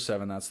place, number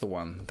 7. That's the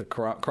one. The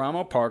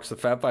Karamo parks. The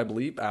Fat Five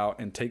leap out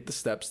and take the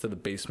steps to the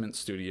basement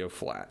studio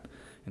flat.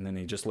 And then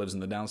he just lives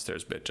in the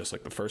downstairs bit, just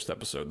like the first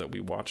episode that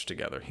we watched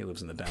together. He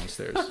lives in the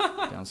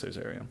downstairs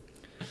area.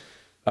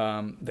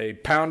 They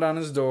pound on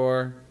his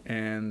door,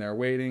 and they're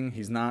waiting.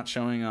 He's not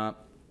showing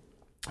up.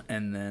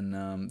 And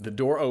then the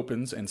door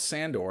opens, and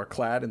Sandor,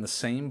 clad in the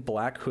same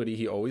black hoodie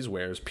he always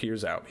wears,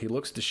 peers out. He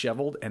looks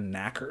disheveled and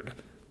knackered.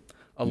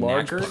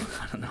 Knackered?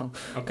 I don't know.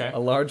 Okay. A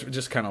large,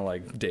 just kind of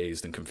like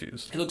dazed and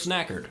confused. He looks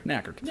knackered.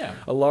 Yeah.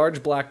 A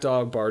large black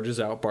dog barges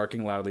out,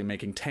 barking loudly,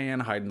 making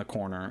Tan hide in the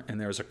corner, and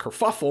there's a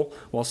kerfuffle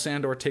while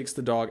Sandor takes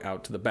the dog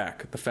out to the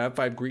back. The Fab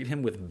Five greet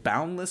him with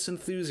boundless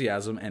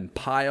enthusiasm and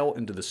pile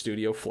into the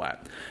studio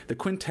flat. The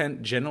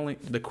quintet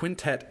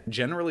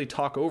generally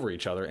talk over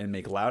each other and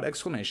make loud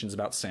exclamations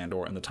about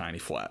Sandor and the tiny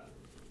flat.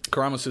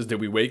 Karamo says,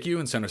 "Did we wake you?"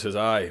 And Sandor says,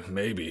 "Aye,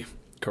 maybe."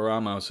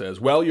 Karamo says,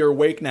 "Well, you're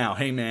awake now.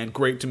 Hey, man,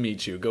 great to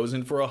meet you." Goes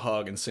in for a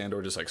hug, and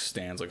Sandor just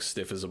stands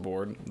stiff as a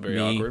board. Very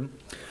awkward.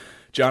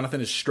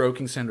 Jonathan is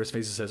stroking Sandor's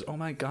face and says, "Oh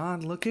my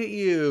God, look at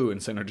you."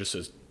 And Sandor just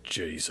says,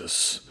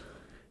 "Jesus."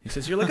 He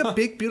says, "You're like a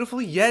big, beautiful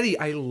Yeti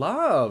I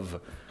love."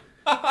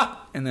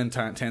 And then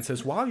Tan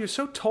says, "Wow, you're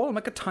so tall. I'm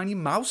like a tiny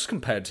mouse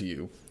compared to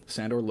you."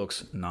 Sandor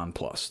looks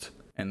nonplussed.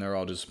 And they're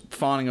all just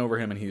fawning over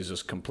him, and he's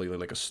just completely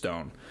like a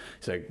stone.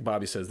 He's like,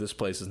 Bobby says, "This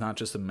place is not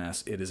just a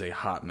mess, it is a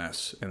hot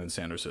mess." And then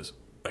Sandor says,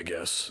 "I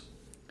guess."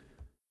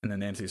 And then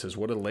Nancy says,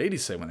 "What do the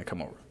ladies say when they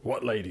come over?"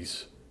 "What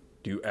ladies?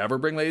 Do you ever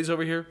bring ladies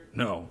over here?"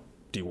 "No."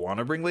 "Do you want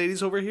to bring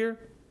ladies over here?"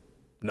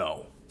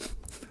 "No."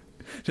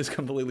 Just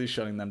completely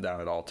shutting them down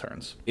at all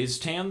turns. Is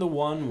Tan the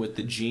one with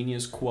the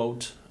genius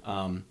quote,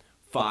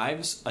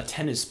 "Fives, a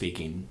 10 is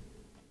speaking"?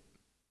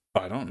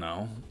 I don't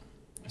know.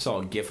 I saw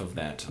a gif of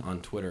that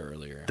on Twitter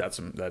earlier.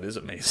 That is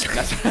amazing.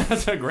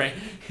 That's a great...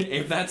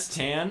 If that's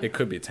Tan... It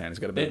could be Tan. He's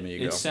got a bit of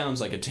ego. It sounds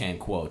like a Tan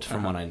quote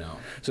from what I know.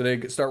 So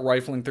they start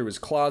rifling through his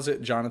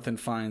closet. Jonathan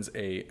finds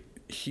a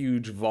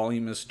huge,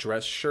 voluminous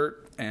dress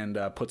shirt and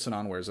puts it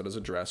on, wears it as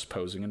a dress,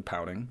 posing and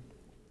pouting.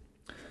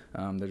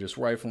 They're just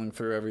rifling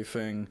through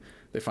everything.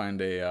 They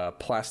find a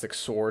plastic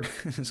sword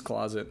in his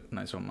closet.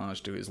 Nice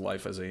homage to his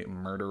life as a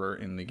murderer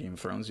in the Game of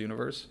Thrones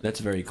universe. That's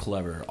very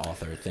clever,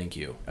 author. Thank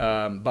you.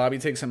 Bobby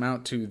takes him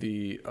out to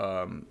the...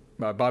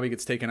 Bobby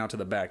gets taken out to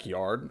the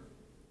backyard.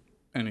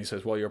 And he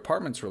says, "Well, your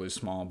apartment's really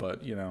small,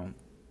 but,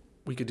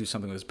 we could do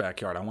something with this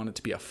backyard. I want it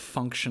to be a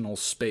functional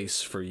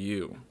space for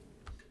you."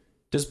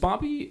 Does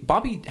Bobby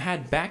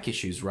had back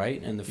issues,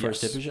 right, in the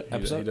first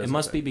episode? It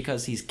must be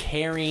because he's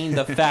carrying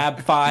the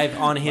Fab Five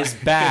on his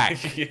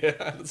back. Yeah,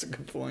 that's a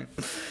good point.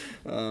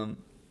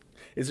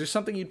 Is there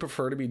something you'd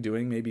prefer to be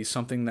doing? Maybe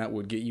something that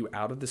would get you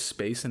out of this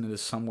space and into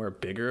somewhere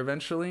bigger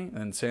eventually?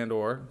 And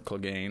Sandor,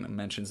 Clegane,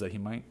 mentions that he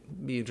might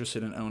be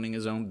interested in owning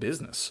his own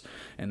business.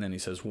 And then he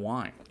says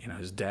wine.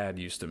 His dad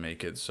used to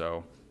make it,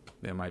 so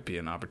there might be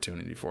an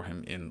opportunity for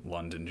him in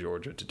London,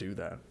 Georgia, to do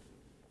that.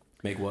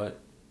 Make what?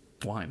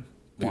 Wine.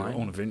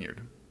 Own a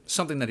vineyard.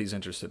 Something that he's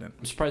interested in.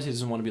 I'm surprised he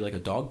doesn't want to be like a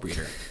dog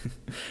breeder.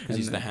 Because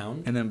he's the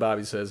hound. And then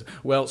Bobby says,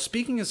 "Well,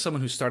 speaking as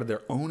someone who started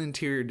their own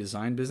interior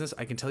design business,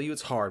 I can tell you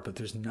it's hard, but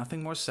there's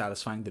nothing more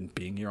satisfying than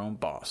being your own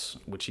boss,"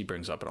 which he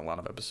brings up in a lot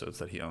of episodes,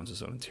 that he owns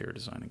his own interior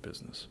designing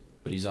business.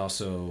 But he's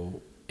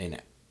also an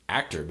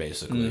actor,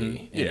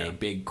 basically, in a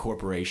big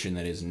corporation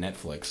that is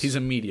Netflix. He's a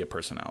media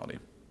personality.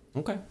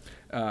 Okay.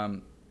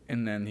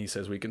 And then he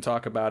says, "We can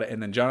talk about it."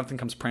 And then Jonathan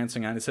comes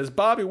prancing out and says,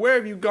 "Bobby, where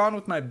have you gone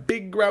with my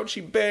big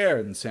grouchy bear?"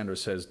 And Sandor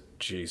says,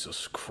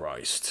 "Jesus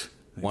Christ."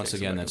 Once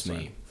again, that's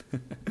me.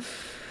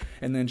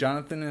 And then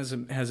Jonathan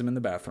has him in the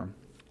bathroom.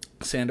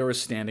 Sandor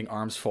is standing,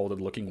 arms folded,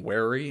 looking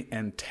wary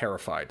and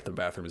terrified. The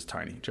bathroom is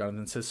tiny.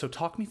 Jonathan says, "So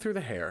talk me through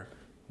the hair."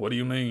 "What do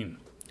you mean?"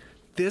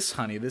 "This,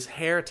 honey, this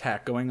hair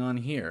attack going on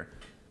here."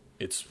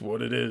 "It's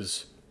what it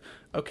is."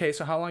 "Okay,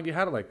 so how long have you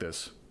had it like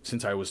this?"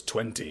 "Since I was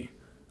 20.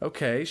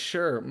 "Okay,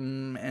 sure.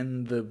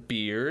 And the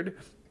beard?"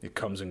 "It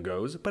comes and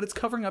goes, but it's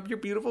covering up your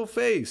beautiful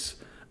face."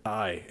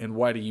 "Aye, and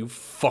why do you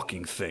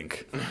fucking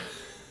think?"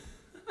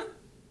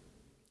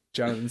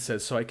 Jonathan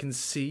says, "So I can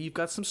see you've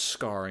got some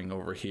scarring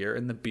over here,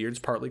 and the beard's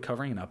partly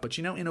covering it up. But,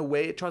 in a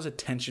way, it draws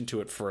attention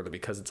to it further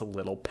because it's a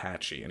little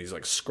patchy." And he's,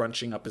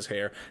 scrunching up his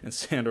hair, and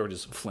Sandor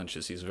just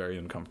flinches. He's very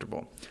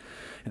uncomfortable.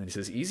 And then he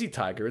says, easy,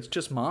 Tiger. It's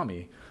just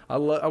mommy. I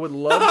would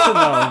love to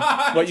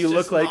know what you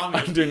look like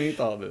underneath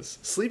all this.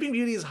 Sleeping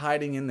Beauty is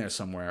hiding in there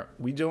somewhere.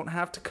 We don't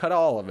have to cut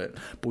all of it,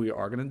 but we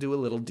are going to do a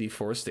little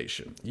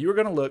deforestation. You are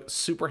going to look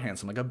super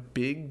handsome, like a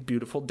big,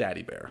 beautiful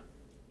daddy bear.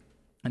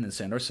 And then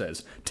Sandor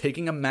says,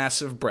 taking a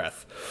massive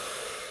breath,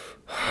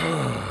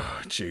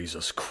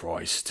 Jesus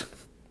Christ.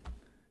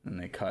 And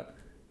they cut.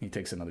 He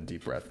takes another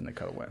deep breath and they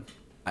cut away.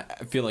 I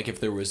feel like if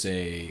there was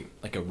a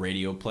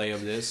radio play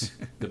of this,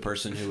 the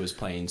person who was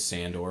playing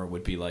Sandor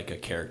would be like a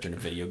character in a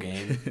video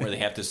game where they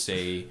have to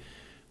say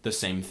the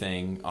same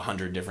thing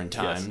 100 different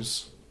times.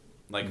 Yes.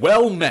 Like,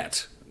 well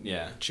met.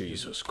 Yeah.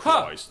 Jesus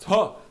Christ.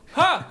 Ha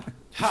ha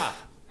ha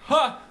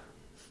ha.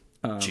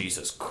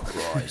 Jesus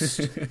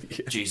Christ. Yeah.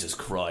 Jesus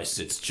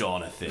Christ, it's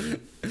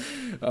Jonathan.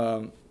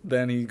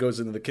 Then he goes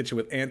into the kitchen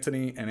with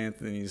Anthony, and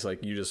Anthony's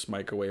like, you just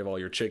microwave all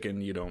your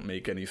chicken, you don't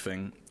make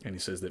anything. And he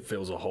says that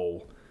fills a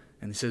hole.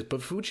 And he says,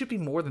 but food should be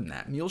more than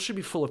that. Meals should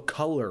be full of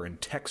color and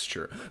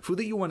texture. Food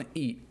that you want to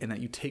eat and that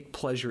you take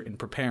pleasure in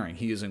preparing.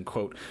 He is in,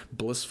 quote,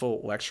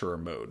 blissful lecturer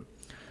mode.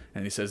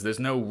 And he says, there's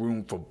no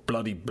room for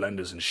bloody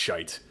blenders and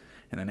shite.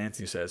 And then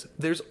Anthony says,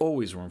 there's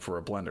always room for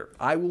a blender.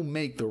 I will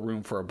make the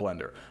room for a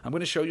blender. I'm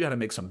going to show you how to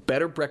make some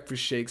better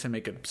breakfast shakes and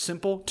make a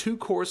simple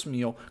 2-course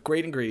meal,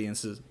 great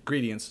ingredients,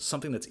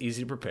 something that's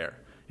easy to prepare.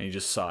 And he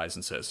just sighs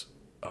and says,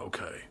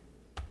 okay.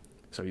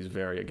 So he's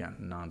very, again,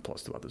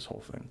 nonplussed about this whole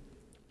thing.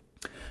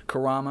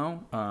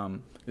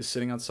 Karamo is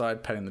sitting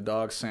outside petting the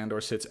dog.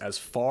 Sandor sits as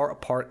far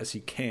apart as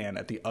he can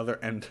at the other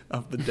end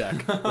of the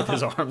deck with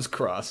his arms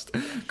crossed.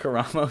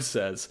 Karamo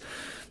says,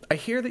 I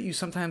hear that you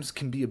sometimes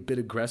can be a bit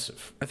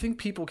aggressive. I think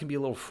people can be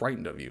a little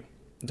frightened of you.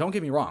 Don't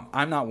get me wrong,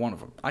 I'm not one of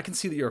them. I can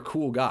see that you're a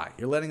cool guy.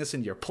 You're letting us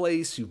into your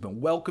place, you've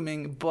been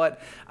welcoming,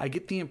 but I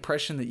get the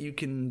impression that you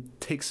can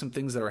take some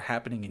things that are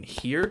happening in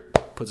here,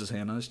 puts his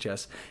hand on his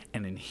chest,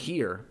 and in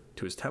here,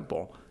 to his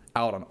temple,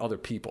 out on other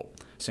people.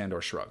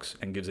 Sandor shrugs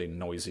and gives a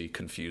noisy,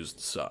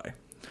 confused sigh.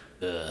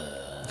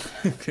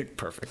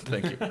 Perfect,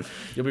 thank you.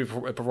 You'll be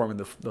performing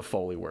the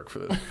Foley work for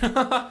this.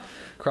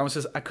 Karamo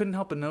says, I couldn't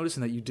help but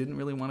noticing that you didn't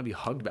really want to be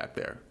hugged back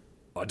there.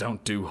 I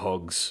don't do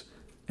hugs.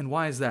 And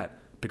why is that?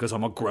 Because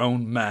I'm a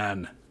grown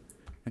man.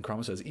 And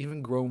Karamo says,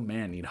 even grown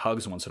men need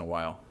hugs once in a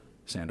while.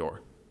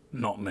 Sandor,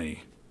 not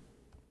me.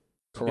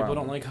 People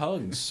don't like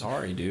hugs.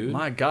 Sorry, dude.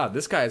 My God,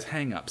 this guy has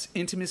hang-ups.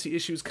 Intimacy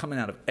issues coming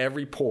out of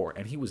every pore,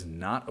 and he was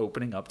not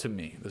opening up to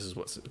me. This is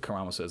what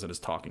Karamo says in his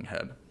talking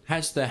head.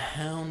 Has the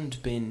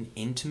Hound been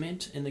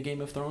intimate in the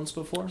Game of Thrones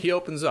before? He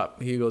opens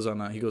up. He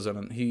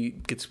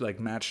gets like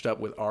matched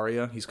up with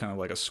Arya. He's kind of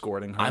like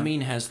escorting her. I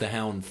mean, has the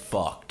Hound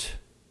fucked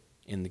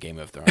in the Game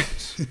of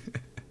Thrones?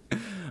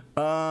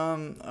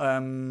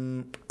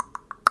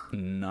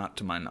 Not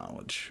to my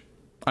knowledge.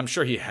 I'm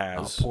sure he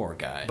has. Oh, poor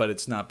guy. But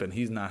he's not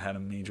had a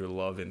major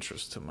love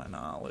interest to my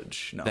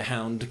knowledge. No. The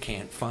Hound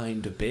can't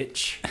find a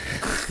bitch.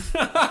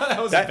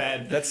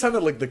 That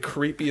sounded like the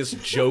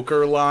creepiest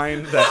Joker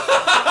line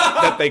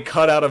that they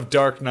cut out of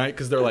Dark Knight,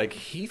 because they're like,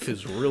 Heath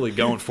is really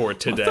going for it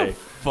today.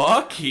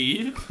 What the fuck,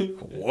 Heath?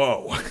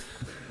 Whoa.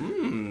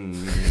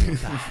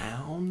 The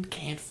Hound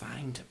can't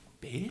find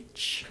a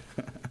bitch?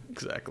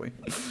 Exactly.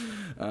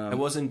 I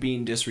wasn't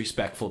being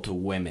disrespectful to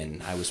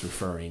women. I was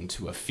referring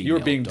to a female. You were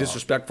being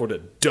disrespectful to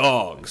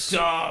dogs.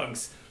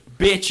 Dogs.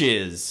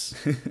 Bitches.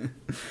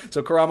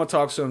 So Karamo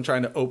talks to him,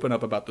 trying to open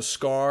up about the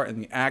scar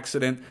and the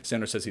accident.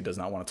 Sandor says he does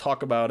not want to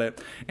talk about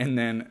it. And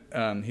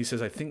then he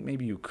says, I think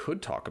maybe you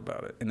could talk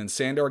about it. And then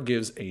Sandor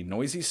gives a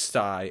noisy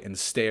sigh and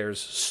stares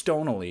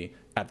stonily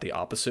at the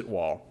opposite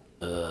wall.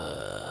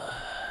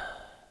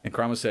 And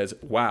Karamo says,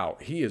 wow,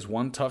 he is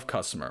one tough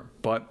customer,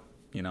 but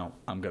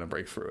I'm going to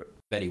break through it.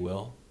 Bet he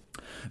will.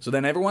 So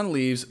then everyone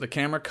leaves. The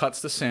camera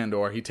cuts to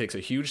Sandor. He takes a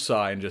huge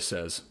sigh and just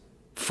says,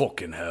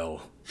 fucking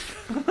hell.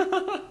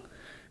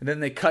 And then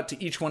they cut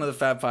to each one of the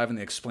Fab Five and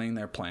they explain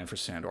their plan for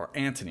Sandor.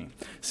 Anthony.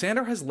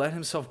 Sandor has let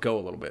himself go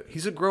a little bit.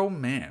 He's a grown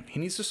man.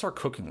 He needs to start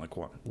cooking like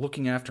one,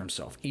 looking after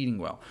himself, eating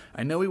well.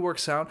 I know he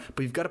works out,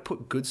 but you've got to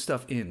put good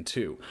stuff in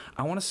too.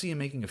 I want to see him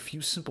making a few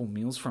simple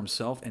meals for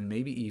himself and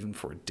maybe even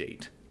for a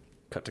date.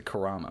 Cut to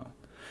Karamo.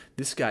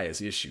 This guy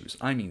has issues.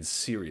 I mean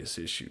serious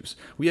issues.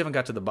 We haven't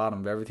got to the bottom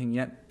of everything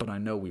yet, but I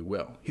know we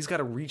will. He's got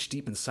to reach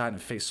deep inside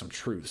and face some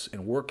truths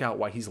and work out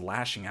why he's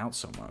lashing out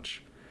so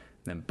much.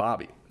 Then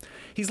Bobby.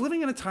 He's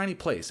living in a tiny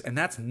place, and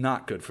that's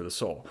not good for the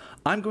soul.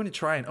 I'm going to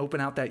try and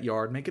open out that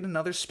yard, make it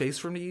another space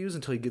for him to use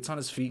until he gets on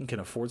his feet and can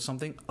afford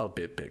something a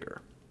bit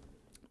bigger.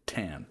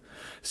 Tan.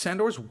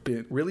 Sandor's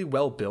been really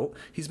well built.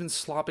 He's been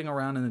slopping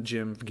around in the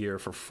gym gear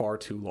for far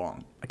too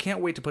long. I can't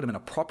wait to put him in a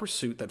proper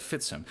suit that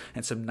fits him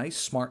and some nice,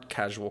 smart,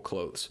 casual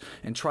clothes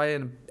and try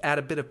and add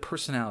a bit of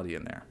personality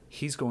in there.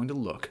 He's going to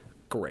look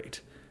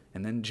great.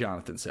 And then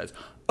Jonathan says,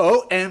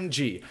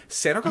 OMG,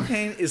 Sandor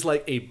Clegane is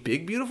like a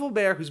big, beautiful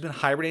bear who's been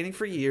hibernating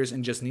for years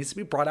and just needs to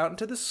be brought out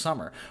into the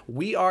summer.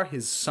 We are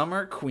his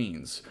summer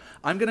queens.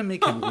 I'm going to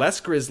make him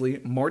less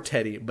grizzly, more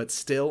Teddy, but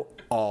still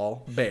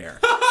all bear.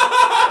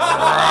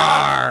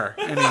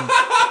 And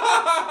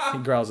he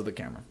growls at the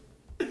camera.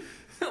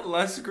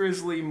 Less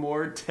grizzly,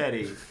 more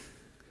Teddy.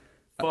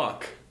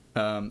 Fuck.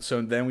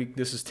 So then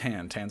this is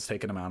Tan. Tan's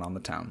taking him out on the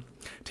town.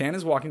 Tan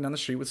is walking down the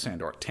street with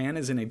Sandor. Tan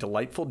is in a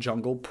delightful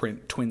jungle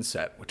print twin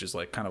set, which is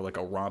like kind of like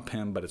a romp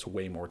him, but it's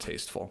way more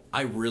tasteful.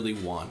 I really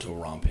want to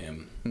romp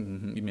him.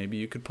 Mm-hmm. Maybe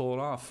you could pull it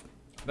off.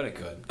 I bet I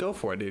could. Go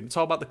for it, dude. It's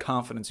all about the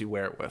confidence you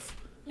wear it with.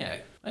 Yeah,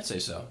 I'd say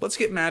so. Let's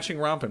get matching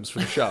romp hymns for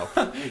the show.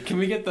 Can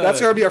we get the... That's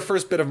going to be our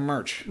first bit of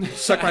merch.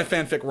 Suck My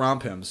Fanfic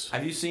romp hymns.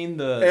 Have you seen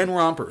the... And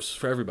rompers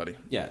for everybody.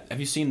 Yeah. Have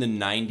you seen the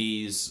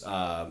 90s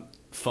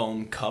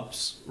foam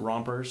cups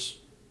rompers?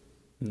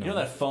 No. You know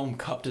that foam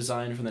cup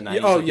design from the 90s?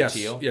 Oh, yes.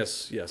 Teal?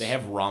 Yes. They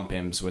have romp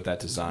hymns with that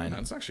design.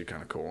 That's actually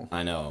kind of cool.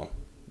 I know.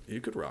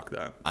 You could rock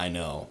that. I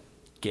know.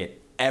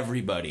 Get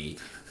everybody...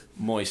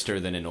 moister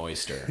than an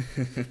oyster.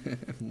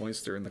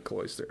 Moister in the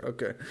cloister.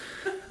 Okay.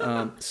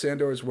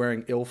 Sandor is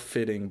wearing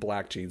ill-fitting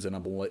black jeans and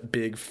a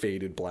big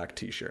faded black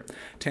t-shirt.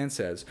 Tan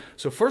says,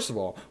 so first of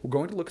all, we're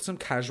going to look at some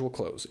casual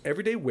clothes.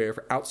 Everyday wear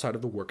for outside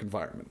of the work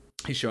environment.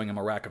 He's showing him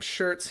a rack of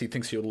shirts. He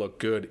thinks he'll look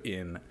good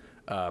in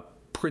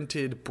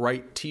printed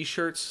bright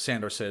t-shirts.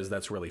 Sandor says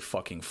that's really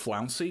fucking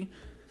flouncy.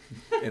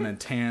 And then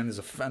Tan is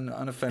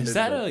unoffended. Is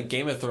that a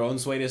Game of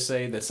Thrones way to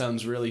say that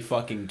sounds really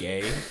fucking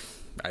gay?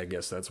 I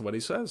guess that's what he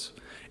says.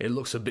 It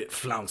looks a bit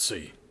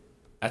flouncy.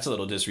 That's a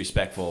little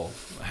disrespectful,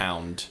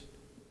 hound.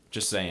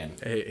 Just saying.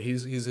 Hey,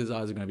 his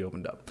eyes are going to be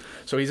opened up.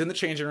 So he's in the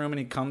changing room and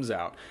he comes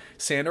out.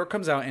 Sandor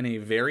comes out in a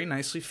very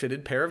nicely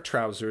fitted pair of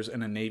trousers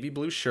and a navy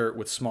blue shirt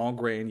with small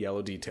gray and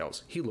yellow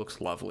details. He looks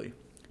lovely.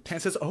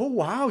 Tan says, oh,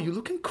 wow, you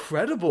look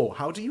incredible.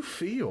 How do you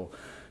feel?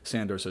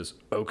 Sandor says,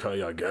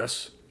 okay, I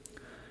guess.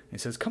 He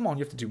says, come on,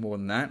 you have to do more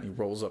than that. And he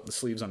rolls up the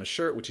sleeves on his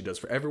shirt, which he does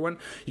for everyone.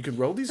 You can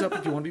roll these up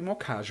if you want to be more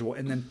casual,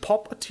 and then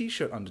pop a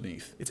t-shirt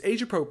underneath. It's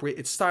age-appropriate,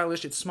 it's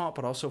stylish, it's smart,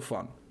 but also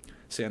fun.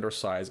 Sandor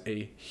sighs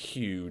a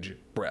huge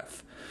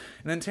breath.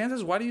 And then Tan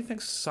says, why do you think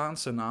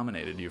Sansa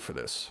nominated you for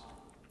this?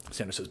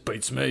 Sandor says,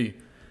 beats me. And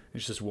he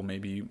says, well,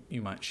 maybe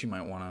she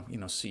might want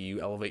to, see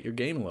you elevate your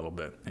game a little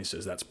bit. And he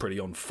says, that's pretty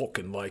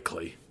unfucking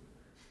likely.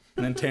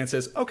 And then Tan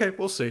says, okay,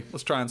 we'll see.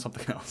 Let's try on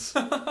something else.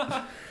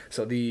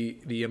 So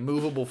the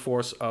immovable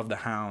force of the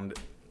Hound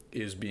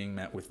is being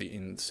met with the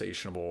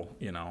insatiable,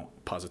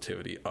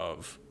 positivity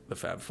of the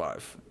Fab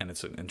Five. And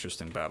it's an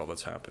interesting battle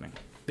that's happening.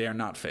 They are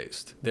not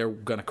phased. They're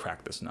going to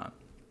crack this nut.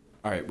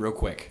 All right, real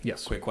quick.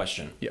 Yes. Quick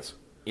question. Yes.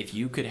 If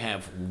you could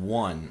have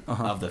one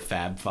of the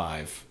Fab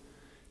Five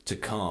to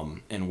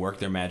come and work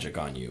their magic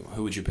on you,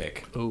 who would you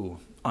pick? Ooh,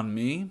 on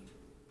me?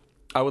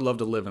 I would love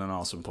to live in an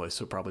awesome place,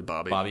 so probably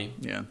Bobby. Bobby?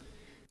 Yeah.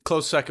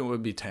 Close second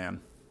would be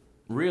Tan.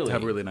 Really? To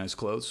have really nice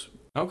clothes.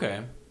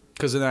 Okay.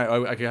 Because then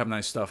I could have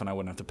nice stuff and I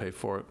wouldn't have to pay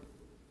for it.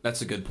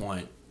 That's a good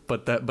point.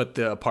 But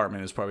the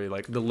apartment is probably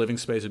like the living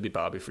space would be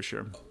Bobby for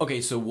sure.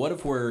 Okay, so what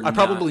if we're? I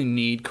probably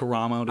need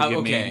Karamo to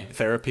give me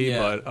therapy, yeah.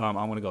 But I'm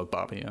gonna go with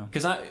Bobby. Yeah.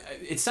 Because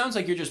it sounds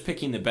like you're just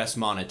picking the best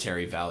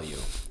monetary value.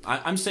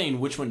 I'm saying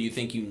which one do you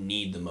think you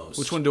need the most?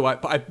 Which one do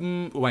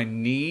I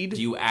need?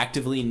 Do you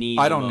actively need?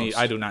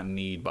 I do not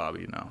need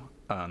Bobby. No.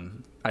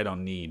 I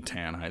don't need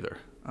Tan either.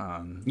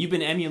 You've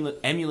been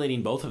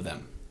emulating both of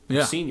them.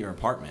 Yeah. I've seen your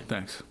apartment.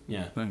 Thanks.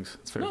 Yeah. Thanks.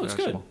 It's very it's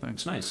good.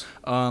 Thanks. It's nice.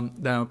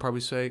 Then I would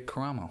probably say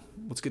Karamo.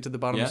 Let's get to the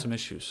bottom of some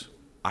issues.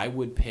 I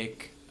would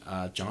pick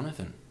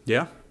Jonathan.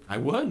 Yeah? I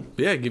would.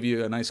 Yeah, give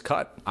you a nice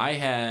cut. I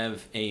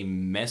have a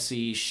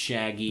messy,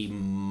 shaggy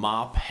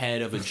mop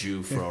head of a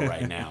Jufro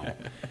right now.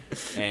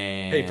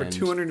 And hey, for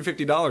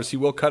 $250, he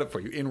will cut it for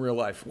you in real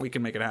life. We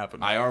can make it happen.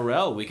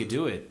 IRL, we could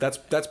do it.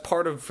 That's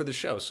part of for the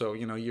show. So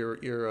your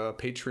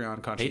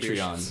Patreon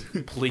contributions.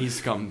 Patreon,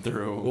 please come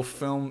through. We'll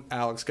film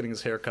Alex getting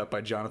his hair cut by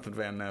Jonathan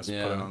Van Ness.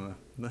 Yeah. Put it on the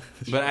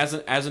but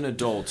as an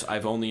adult,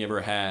 I've only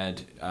ever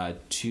had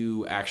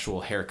 2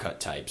 actual haircut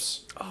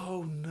types.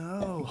 Oh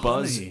no,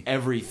 Buzz honey.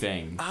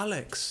 Everything.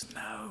 Alex,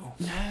 no.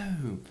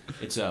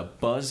 It's a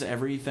Buzz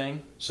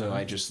Everything. So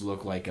I just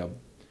look like a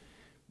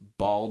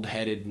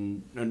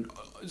bald-headed,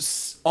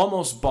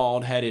 almost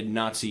bald-headed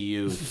Nazi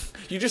youth.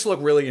 You just look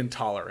really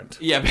intolerant.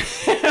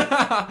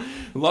 Yeah.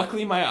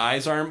 Luckily, my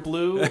eyes aren't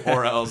blue,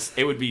 or else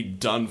it would be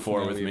done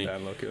for with me.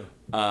 Bad look,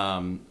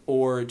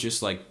 or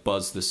just like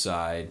buzz the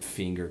side,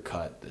 finger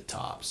cut the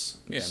tops.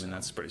 Yeah, I mean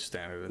that's pretty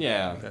standard.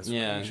 Yeah, that's so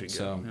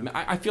yeah.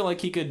 I feel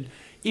like he could.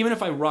 Even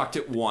if I rocked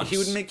it once, he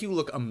would make you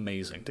look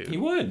amazing, dude. He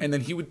would, and then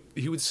he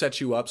would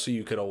set you up so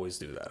you could always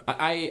do that.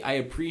 I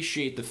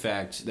appreciate the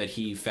fact that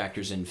he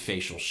factors in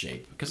facial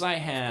shape because I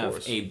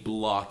have a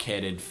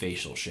blockheaded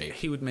facial shape.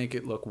 He would make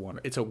it look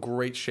wonderful. It's a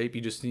great shape.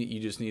 You just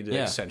need to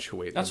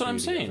accentuate. That's what I'm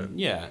saying.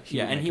 Yeah,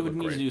 and he would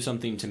need to do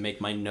something to make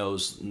my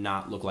nose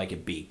not look like a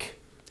beak.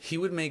 He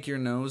would make your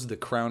nose the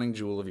crowning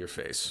jewel of your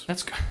face.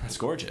 That's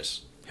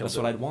gorgeous. That's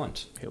what I'd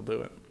want. He'll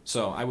do it.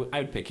 So I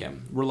would pick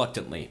him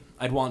reluctantly.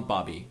 I'd want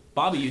Bobby.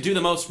 Bobby, you do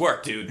the most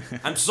work, dude.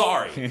 I'm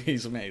sorry.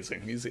 He's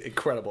amazing. He's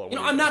incredible.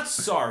 I'm not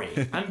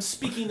sorry. I'm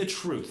speaking the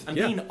truth. I'm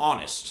being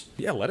honest.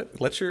 Yeah,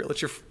 let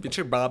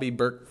your Bobby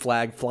Burke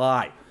flag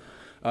fly.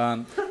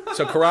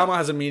 So Karamo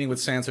has a meeting with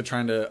Sansa,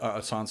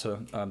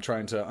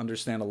 trying to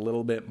understand a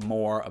little bit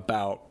more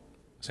about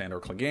Sandor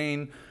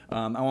Clegane.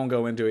 I won't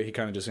go into it. He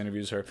kind of just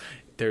interviews her.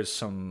 There's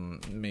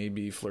some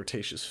maybe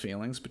flirtatious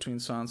feelings between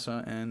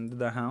Sansa and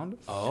the Hound.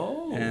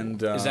 Oh,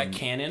 and is that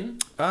canon?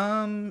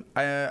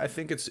 I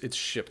think it's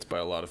shipped by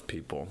a lot of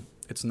people.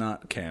 It's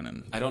not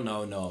canon. I don't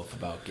know enough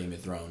about Game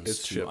of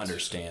Thrones to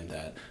understand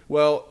that.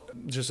 Well,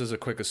 just as a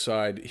quick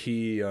aside,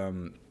 he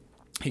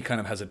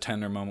kind of has a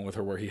tender moment with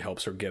her where he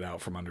helps her get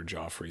out from under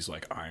Joffrey's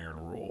like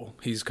iron rule.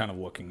 He's kind of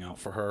looking out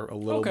for her a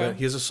little bit.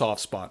 He has a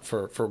soft spot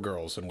for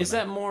girls and women. Is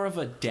that more of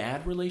a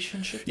dad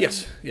relationship? Then?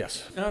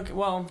 Yes. Okay,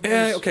 well,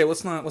 okay.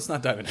 Let's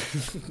not dive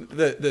into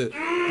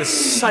the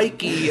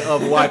psyche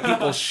of why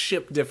people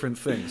ship different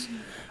things.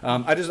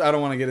 I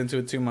don't want to get into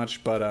it too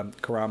much, but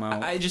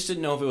Karamo. I just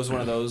didn't know if it was one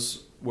of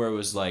those where it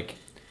was like,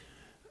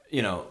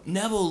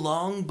 Neville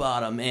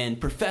Longbottom and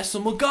Professor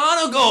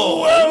McGonagall.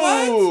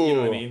 What? You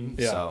know what I mean?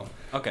 Yeah. So,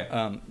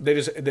 okay. They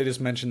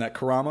just mentioned that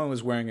Karamo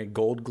is wearing a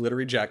gold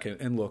glittery jacket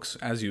and looks,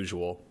 as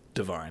usual,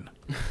 divine.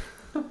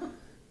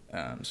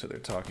 So they're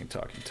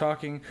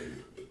talking.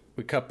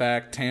 We cut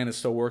back. Tan is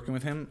still working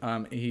with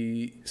him.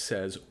 He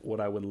says,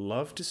 "What I would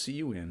love to see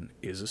you in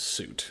is a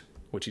suit,"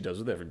 which he does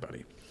with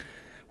everybody.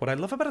 What I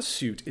love about a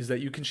suit is that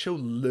you can show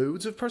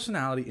loads of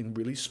personality in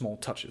really small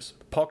touches.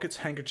 Pockets,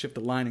 handkerchief, the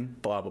lining,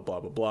 blah, blah, blah,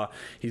 blah, blah.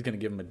 He's going to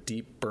give him a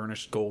deep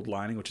burnished gold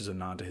lining, which is a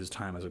nod to his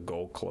time as a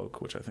gold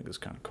cloak, which I think is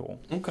kind of cool.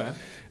 Okay.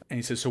 And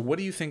he says, so what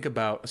do you think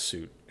about a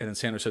suit? And then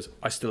Sandor says,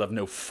 I still have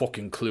no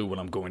fucking clue when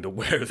I'm going to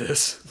wear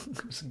this.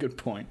 It's a good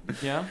point.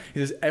 Yeah. He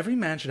says, every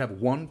man should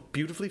have one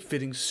beautifully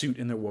fitting suit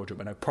in their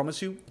wardrobe, and I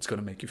promise you, it's going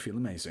to make you feel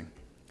amazing.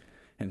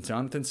 And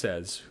Jonathan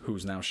says,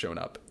 who's now shown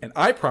up, and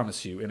I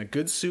promise you, in a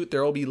good suit,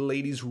 there will be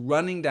ladies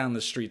running down the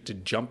street to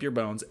jump your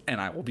bones,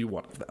 and I will be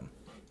one of them.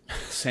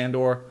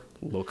 Sandor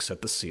looks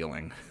at the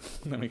ceiling.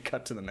 Then we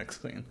cut to the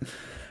next scene.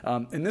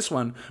 In this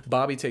one,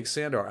 Bobby takes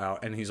Sandor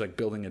out, and he's like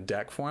building a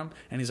deck for him.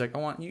 And he's like, I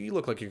want you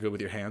look like you're good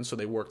with your hands. So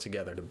they work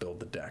together to build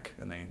the deck,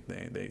 and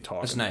they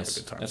talk. That's and nice. Have a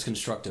good time. That's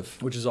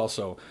constructive. Which is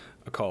also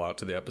a call out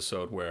to the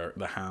episode where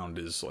the Hound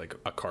is like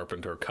a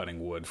carpenter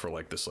cutting wood for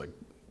like this like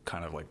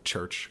kind of like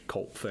church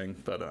cult thing,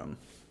 but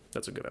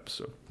that's a good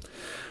episode.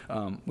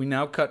 We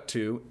now cut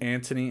to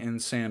Antony and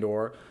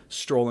Sandor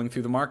strolling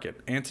through the market.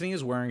 Antony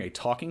is wearing a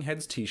Talking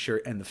Heads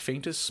t-shirt and the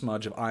faintest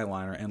smudge of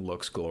eyeliner and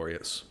looks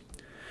glorious.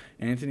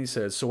 Antony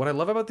says, so what I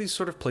love about these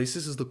sort of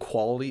places is the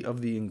quality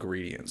of the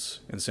ingredients.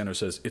 And Sandor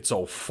says, it's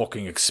all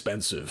fucking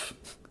expensive.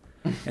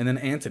 And then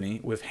Antony,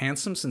 with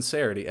handsome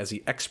sincerity as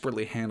he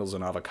expertly handles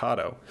an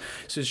avocado,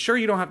 says, sure,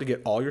 you don't have to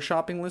get all your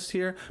shopping list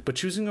here, but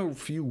choosing a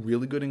few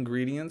really good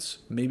ingredients,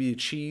 maybe a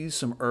cheese,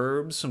 some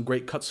herbs, some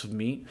great cuts of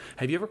meat.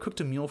 Have you ever cooked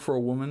a meal for a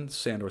woman?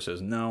 Sandor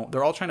says, no.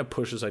 They're all trying to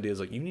push this idea.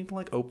 It's like, you need to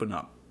like open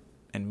up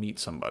and meet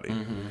somebody.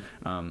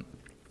 Mm-hmm.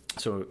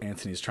 So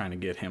Antony's trying to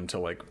get him to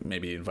like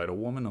maybe invite a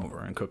woman over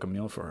and cook a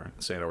meal for her.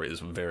 Sandor is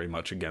very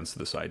much against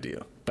this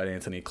idea. But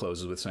Antony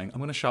closes with saying, I'm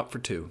going to shop for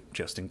two,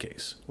 just in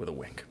case, with a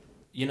wink.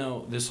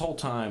 This whole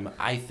time,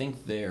 I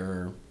think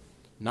they're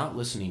not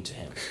listening to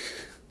him.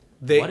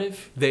 What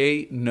if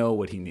they know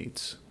what he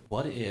needs?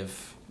 What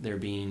if they're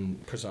being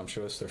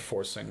presumptuous? They're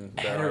forcing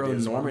their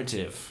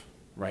heteronormative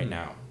right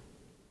now.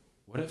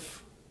 What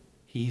if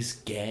he's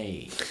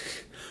gay?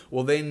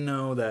 Well, they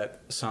know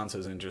that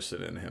Sansa's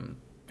interested in him,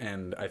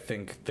 and I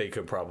think they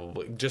could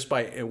probably just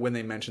by when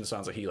they mention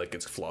Sansa, he like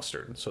gets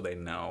flustered, so they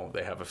know,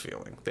 they have a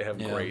feeling. They have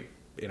great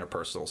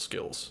interpersonal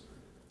skills.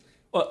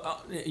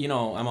 Well,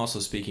 I'm also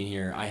speaking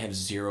here. I have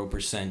 0%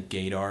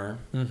 gaydar.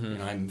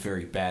 Mm-hmm. I'm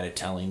very bad at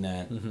telling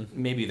that. Mm-hmm.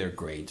 Maybe they're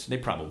great. They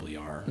probably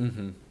are.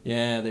 Mm-hmm.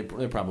 Yeah,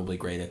 they're probably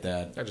great at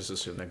that. I just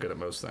assume they're good at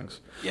most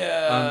things.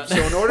 Yeah.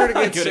 So in order to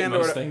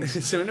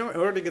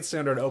get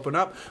Sandor to open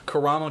up,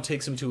 Karamo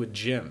takes him to a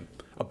gym,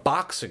 a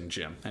boxing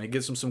gym, and he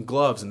gives him some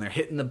gloves, and they're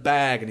hitting the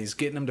bag, and he's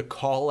getting him to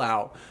call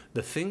out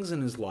the things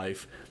in his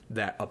life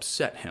that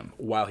upset him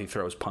while he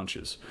throws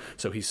punches.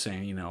 So he's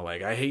saying,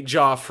 like, I hate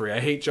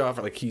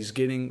Joffrey. Like, he's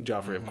getting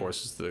Joffrey, of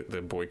course, is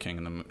the boy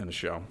king in the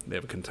show. They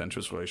have a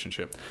contentious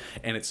relationship,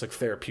 and it's like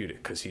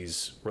therapeutic because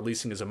he's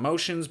releasing his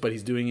emotions, but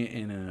he's doing it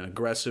in an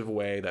aggressive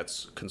way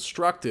that's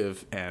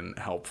constructive and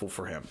helpful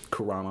for him.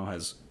 Karamo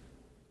has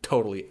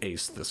totally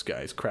aced this guy.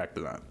 He's cracked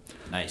it on.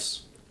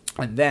 Nice.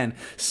 And then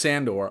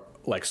Sandor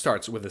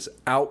starts with this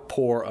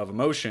outpour of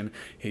emotion.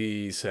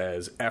 He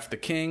says, F the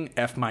king,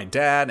 F my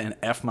dad, and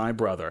F my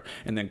brother.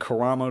 And then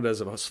Karamo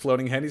does a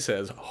floating head. He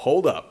says,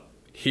 hold up,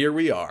 here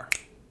we are.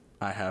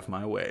 I have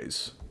my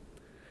ways.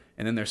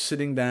 And then they're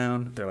sitting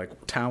down. They're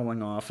like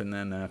toweling off. And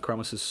then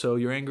Karamo says, so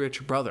you're angry at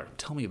your brother.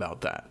 Tell me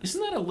about that. Isn't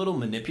that a little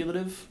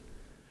manipulative?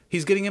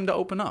 He's getting him to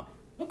open up.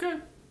 Okay.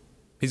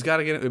 He's got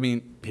to get it. I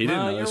mean, he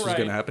didn't know this was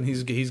going to happen.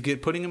 He's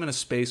putting him in a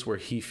space where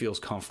he feels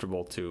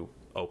comfortable to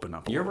open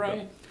up a little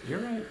bit. You're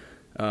right.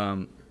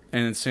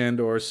 And then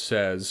Sandor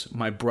says,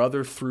 my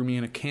brother threw me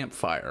in a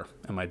campfire,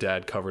 and my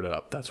dad covered it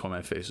up. That's why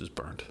my face is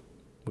burned.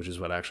 which is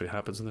what actually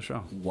happens in the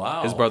show.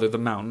 Wow. His brother, the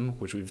Mountain,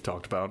 which we've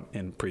talked about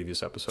in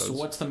previous episodes. So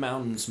what's the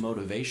Mountain's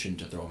motivation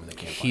to throw him in the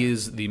campfire? He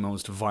is the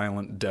most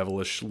violent,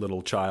 devilish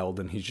little child,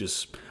 and he's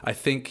just... I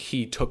think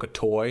he took a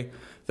toy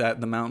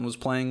that the Mountain was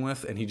playing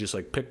with, and he just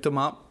like picked him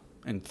up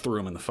and threw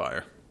him in the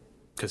fire.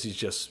 Because he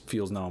just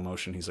feels no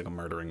emotion. He's like a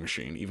murdering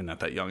machine, even at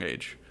that young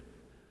age.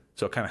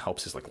 So it kind of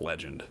helps his like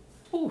legend.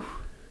 Ooh.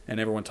 And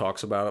everyone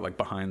talks about it like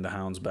behind the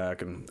Hound's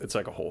back, and it's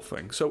like a whole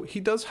thing. So he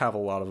does have a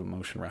lot of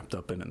emotion wrapped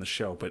up in the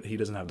show, but he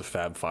doesn't have the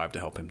Fab Five to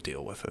help him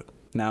deal with it.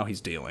 Now he's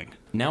dealing.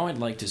 Now I'd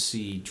like to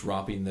see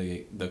dropping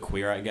the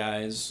Queer Eye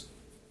guys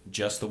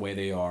just the way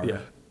they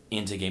are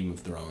into Game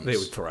of Thrones. They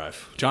would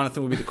thrive.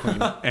 Jonathan would be the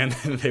queen, and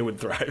they would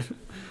thrive.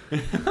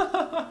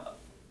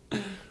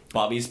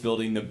 Bobby's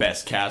building the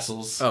best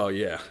castles. Oh,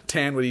 yeah.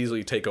 Tan would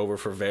easily take over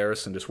for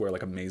Varys and just wear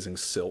like amazing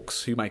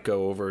silks. He might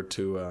go over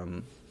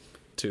to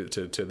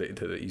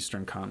the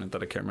eastern continent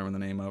that I can't remember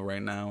the name of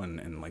right now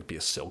and like be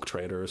a silk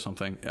trader or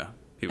something. Yeah.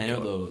 I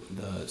know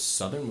the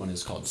southern one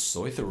is called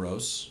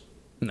Soitheros.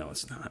 No,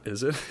 it's not,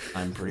 is it?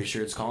 I'm pretty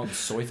sure it's called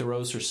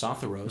Soitheros or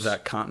Sotheros.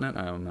 That continent?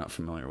 I'm not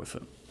familiar with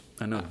it.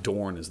 I know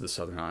Dorne is the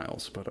Southern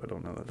Isles, but I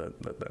don't know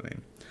that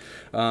name.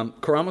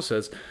 Karamo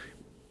says,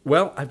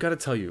 well, I've got to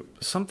tell you,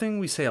 something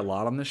we say a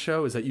lot on this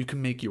show is that you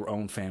can make your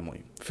own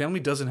family.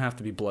 Family doesn't have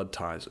to be blood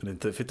ties.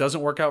 And if it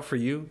doesn't work out for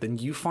you, then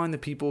you find the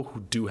people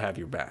who do have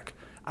your back.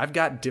 I've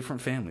got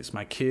different families,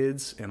 my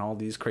kids and all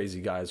these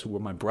crazy guys who were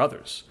my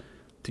brothers.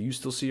 Do you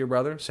still see your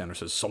brother? Sandor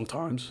says,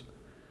 sometimes.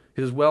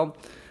 He says, well,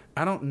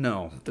 I don't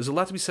know. There's a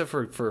lot to be said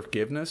for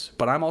forgiveness,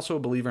 but I'm also a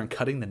believer in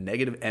cutting the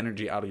negative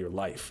energy out of your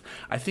life.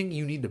 I think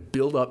you need to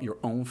build up your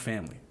own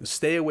family.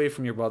 Stay away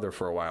from your brother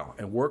for a while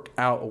and work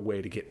out a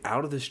way to get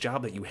out of this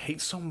job that you hate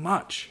so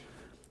much.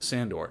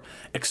 Sandor,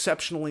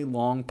 exceptionally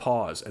long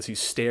pause as he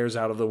stares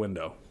out of the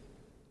window.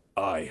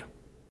 Aye.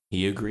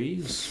 He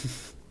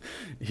agrees.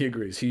 He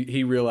agrees.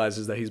 He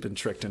realizes that he's been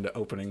tricked into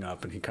opening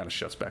up, and he kind of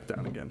shuts back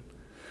down again.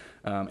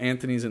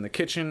 Anthony's in the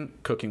kitchen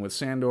cooking with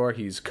Sandor.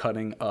 He's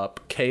cutting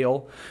up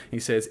kale. He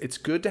says it's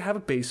good to have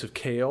a base of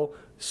kale,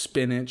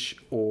 spinach,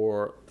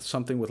 or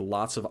something with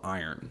lots of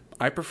iron.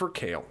 I prefer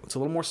kale. It's a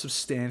little more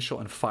substantial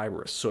and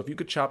fibrous. So if you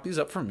could chop these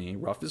up for me,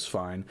 rough is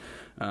fine.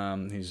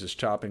 He's just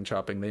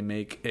chopping. They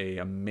make a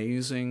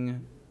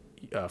amazing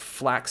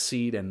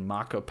flaxseed and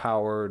maca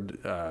powered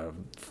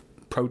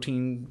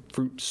protein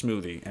fruit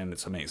smoothie, and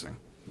it's amazing.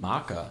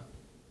 Maca?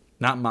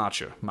 Not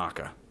matcha,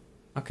 maca.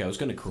 Okay, I was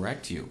going to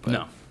correct you, but...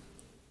 No.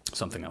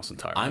 Something else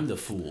entirely. I'm the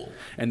fool.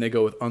 And they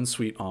go with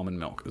unsweet almond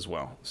milk as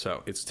well.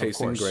 So it's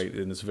tasting great,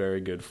 and it's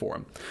very good for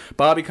him.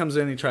 Bobby comes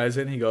in, he tries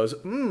it, and he goes,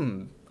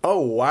 oh,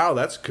 wow,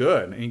 that's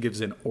good. And he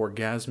gives an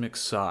orgasmic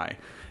sigh.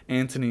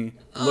 Anthony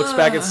looks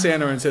back at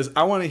Sandor and says,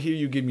 I want to hear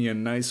you give me a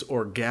nice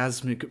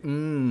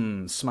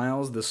orgasmic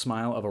smiles the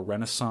smile of a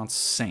Renaissance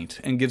saint,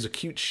 and gives a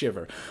cute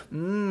shiver.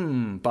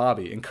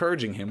 Bobby,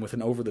 encouraging him with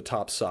an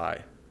over-the-top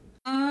sigh.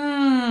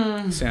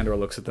 Sandor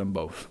looks at them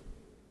both.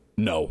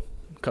 No.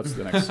 Cuts to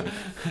the next scene.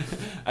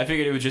 I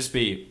figured it would just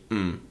be,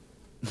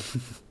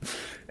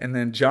 And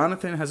then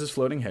Jonathan has his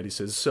floating head. He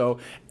says, so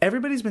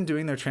everybody's been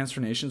doing their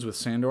transformations with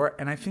Sandor,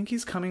 and I think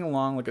he's coming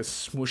along like a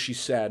smushy,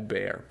 sad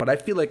bear. But I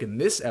feel like in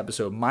this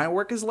episode, my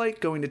work is like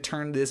going to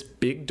turn this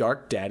big,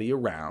 dark daddy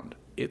around.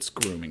 It's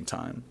grooming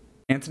time.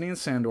 Anthony and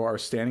Sandor are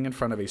standing in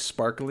front of a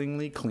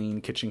sparklingly clean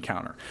kitchen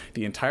counter.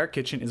 The entire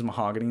kitchen is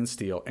mahogany and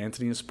steel.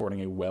 Anthony is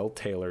sporting a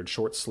well-tailored,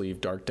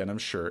 short-sleeved, dark denim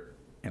shirt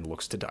and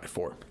looks to die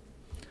for.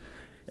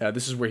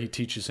 This is where he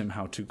teaches him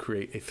how to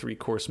create a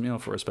 3-course meal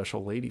for a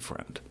special lady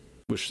friend,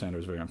 which Sandor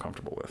is very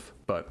uncomfortable with,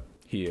 but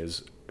he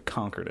has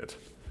conquered it.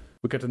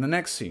 We get to the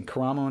next scene,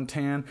 Karamo and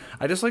Tan.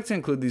 I just like to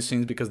include these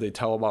scenes because they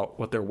tell about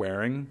what they're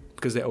wearing,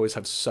 because they always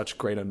have such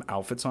great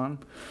outfits on.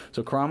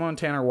 So Karamo and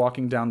Tan are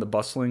walking down the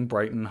bustling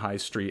Brighton High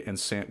Street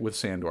with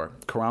Sandor.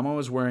 Karamo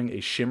is wearing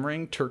a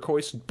shimmering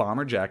turquoise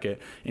bomber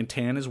jacket, and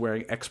Tan is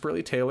wearing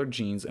expertly tailored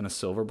jeans and a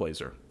silver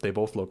blazer. They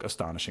both look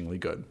astonishingly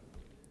good.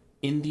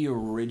 In the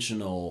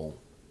original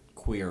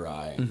Queer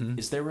Eye,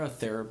 is there a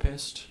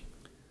therapist?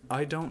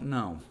 I don't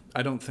know.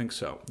 I don't think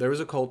so. There is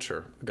a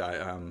culture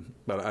guy,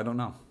 but I don't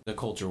know. The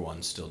culture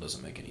one still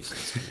doesn't make any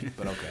sense to me,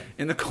 but okay.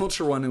 In the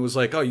culture one, it was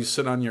like, oh, you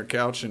sit on your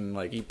couch and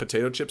like eat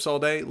potato chips all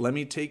day? Let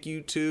me take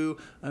you to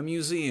a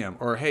museum.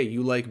 Or, hey,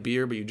 you like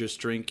beer, but you just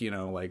drink,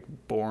 like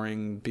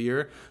boring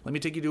beer? Let me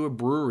take you to a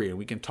brewery and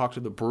we can talk to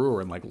the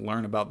brewer and like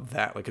learn about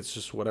that. Like it's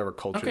just whatever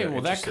culture. Okay,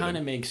 well, that kind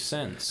of makes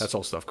sense. That's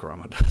all stuff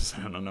Karamo does.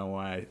 I don't know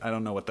why. I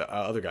don't know what the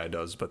other guy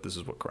does, but this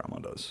is what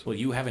Karamo does. Well,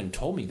 you haven't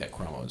told me that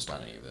Karamo has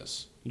done any of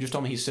this. You just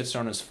told me he sits there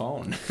on his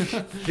phone.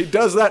 He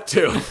does that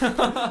too.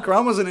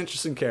 Karamo's an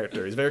interesting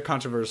character. He's very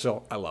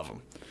controversial. I love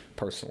him,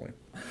 personally.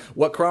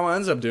 What Karamo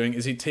ends up doing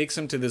is he takes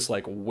him to this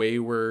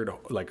wayward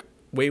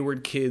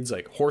kids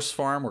horse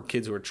farm where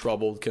kids who are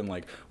troubled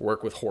can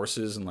work with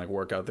horses and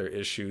work out their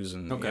issues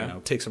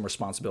and take some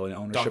responsibility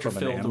and ownership of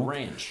an animal. Dr. Phil's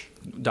ranch.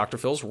 Dr.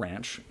 Phil's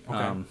ranch.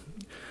 Okay.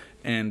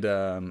 And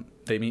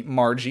They meet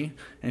Margie,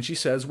 and she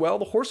says, well,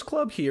 the horse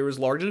club here is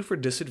largely for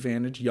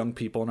disadvantaged young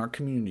people in our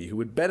community who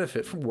would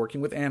benefit from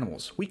working with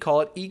animals. We call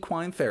it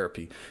equine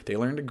therapy. They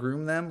learn to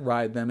groom them,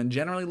 ride them, and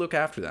generally look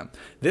after them.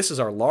 This is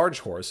our large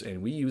horse,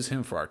 and we use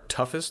him for our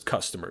toughest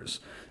customers,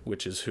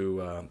 which is who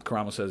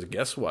Karamo says,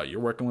 guess what? You're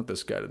working with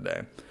this guy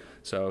today.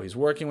 So he's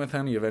working with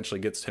him. He eventually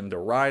gets him to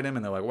ride him,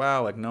 and they're like,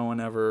 wow, like no one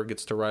ever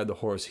gets to ride the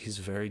horse. He's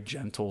a very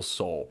gentle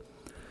soul.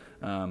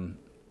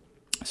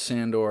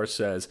 Sandor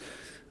says,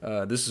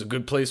 this is a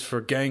good place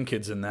for gang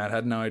kids and that.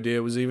 Had no idea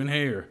it was even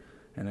here.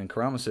 And then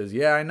Karama says,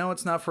 yeah, I know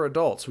it's not for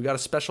adults. We got a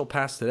special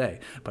pass today.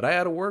 But I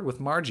had a word with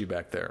Margie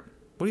back there.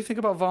 What do you think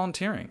about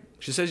volunteering?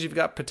 She says you've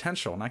got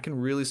potential, and I can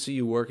really see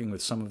you working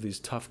with some of these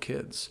tough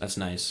kids. That's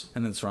nice.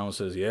 And then Karama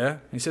says, yeah?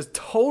 And he says,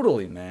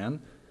 totally,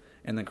 man.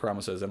 And then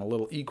Karama says, and a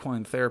little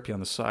equine therapy on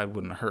the side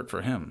wouldn't hurt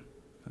for him.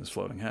 His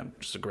floating head,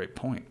 which is a great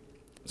point.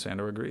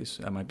 Sandor agrees.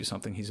 That might be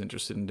something he's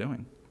interested in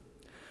doing.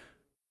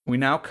 We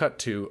now cut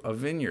to a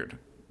vineyard.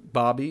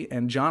 Bobby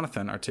and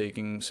Jonathan are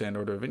taking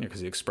Sandor to a vineyard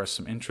because he expressed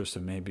some interest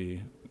in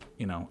maybe,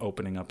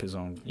 opening up his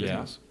own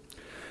business. Yeah.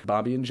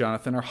 Bobby and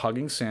Jonathan are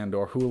hugging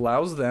Sandor, who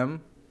allows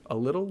them a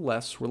little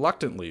less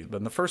reluctantly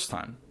than the first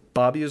time.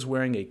 Bobby is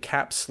wearing a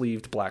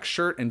cap-sleeved black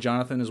shirt, and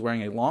Jonathan is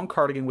wearing a long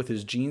cardigan with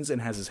his jeans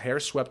and has his hair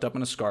swept up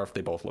in a scarf.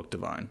 They both look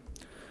divine.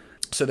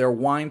 So they're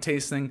wine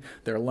tasting.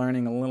 They're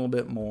learning a little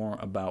bit more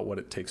about what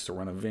it takes to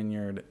run a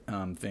vineyard,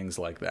 things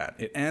like that.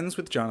 It ends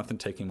with Jonathan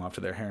taking him off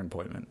to their hair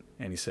appointment.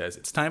 And he says,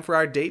 it's time for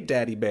our date,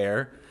 Daddy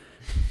Bear.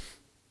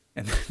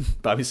 And then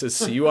Bobby says,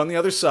 see you on the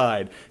other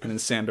side. And then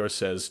Sandor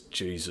says,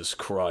 Jesus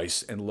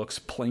Christ, and looks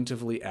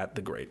plaintively at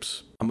the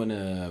grapes. I'm going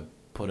to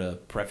put a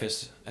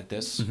preface at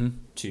this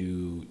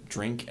to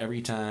drink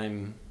every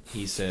time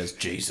he says,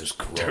 Jesus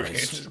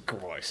Christ. Jesus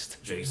Christ.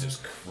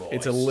 Jesus Christ.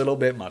 It's a little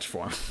bit much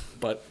for him,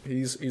 but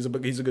he's a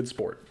good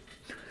sport.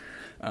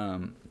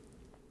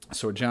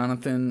 So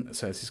Jonathan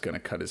says he's going to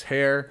cut his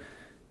hair.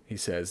 He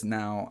says,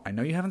 now, I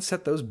know you haven't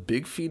set those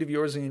big feet of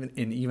yours in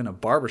even a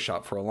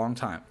barbershop for a long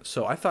time,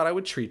 so I thought I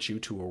would treat you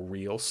to a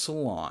real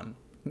salon.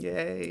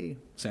 Yay.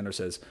 Sandor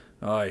says,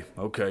 aye,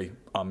 okay,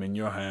 I'm in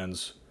your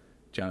hands.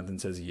 Jonathan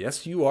says,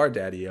 yes, you are,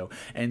 Daddy-O,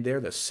 and they're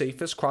the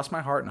safest, cross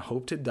my heart, and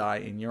hope to die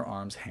in your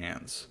arms'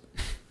 hands.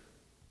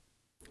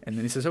 And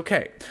then he says,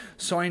 okay,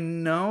 so I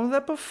know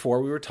that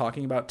before we were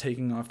talking about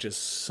taking off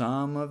just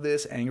some of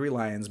this angry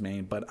lion's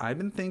mane, but I've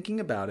been thinking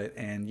about it,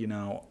 and,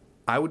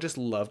 I would just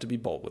love to be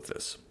bold with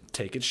this.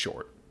 Take it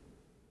short.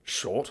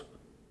 Short?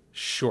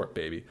 Short,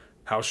 baby.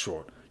 How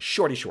short?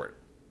 Shorty short.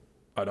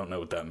 I don't know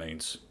what that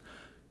means.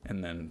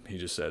 And then he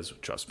just says,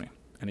 trust me.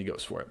 And he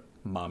goes for it.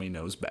 Mommy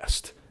knows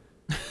best.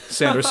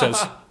 Sandor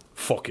says,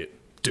 fuck it.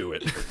 Do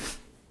it.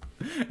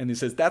 And he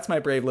says, that's my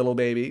brave little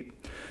baby.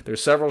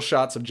 There's several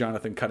shots of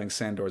Jonathan cutting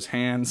Sandor's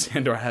hand.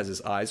 Sandor has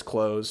his eyes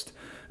closed.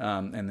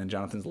 And then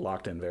Jonathan's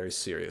locked in, very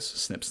serious.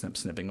 Snip, snip,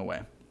 snipping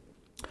away.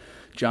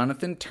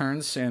 Jonathan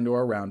turns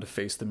Sandor around to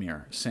face the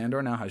mirror.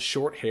 Sandor now has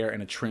short hair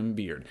and a trim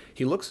beard.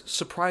 He looks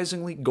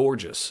surprisingly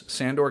gorgeous.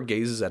 Sandor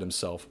gazes at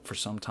himself for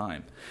some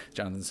time.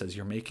 Jonathan says,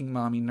 you're making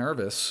Mommy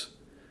nervous.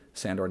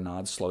 Sandor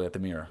nods slowly at the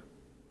mirror.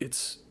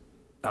 It's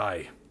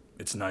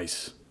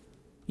nice.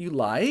 You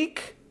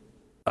like?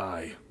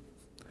 Aye.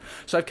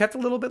 So I've kept a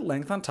little bit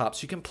length on top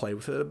so you can play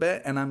with it a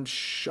bit, and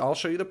I'll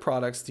show you the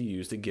products to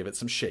use to give it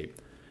some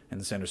shape.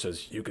 And Sandor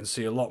says, you can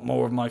see a lot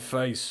more of my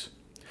face.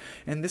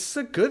 And this is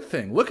a good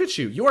thing. Look at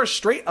you. You are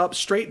straight up,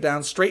 straight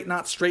down, straight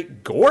not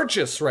straight,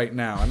 gorgeous right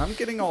now. And I'm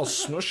getting all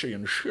smushy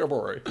and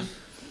shivery.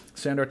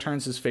 Sandor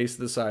turns his face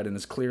to the side and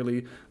is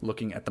clearly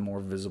looking at the more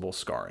visible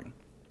scarring.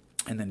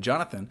 And then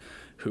Jonathan,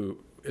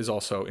 who is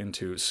also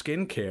into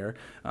skincare,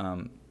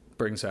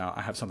 brings out,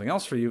 I have something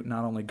else for you.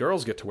 Not only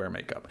girls get to wear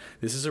makeup.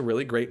 This is a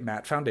really great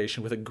matte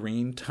foundation with a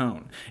green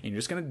tone. And you're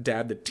just going to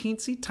dab the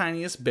teensy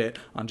tiniest bit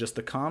on just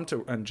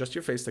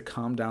your face to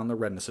calm down the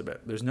redness a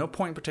bit. There's no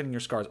point in pretending your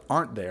scars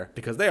aren't there,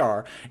 because they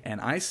are.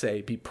 And I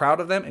say, be proud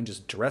of them and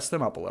just dress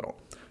them up a little.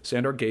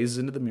 Sandor gazes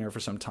into the mirror for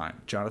some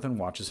time. Jonathan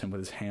watches him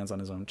with his hands on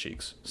his own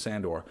cheeks.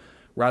 Sandor,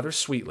 rather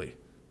sweetly,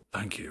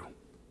 thank you.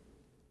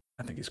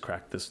 I think he's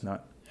cracked this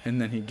nut. And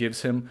then he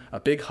gives him a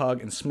big hug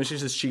and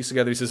smushes his cheeks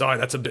together. He says, oh,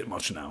 that's a bit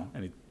much now.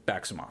 And he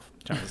backs him off.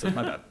 Jonathan says,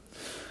 my bad.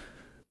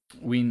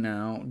 We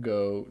now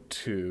go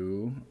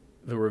to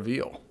the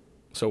reveal.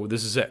 So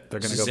this is it. They're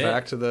going to go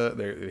back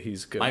to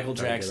he's good. Michael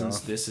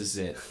Jackson's This Is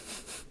It.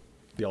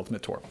 The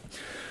ultimate tour.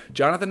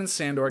 Jonathan and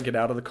Sandor get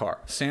out of the car.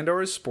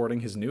 Sandor is sporting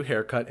his new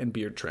haircut and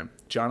beard trim.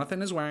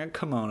 Jonathan is wearing a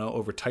kimono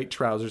over tight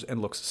trousers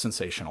and looks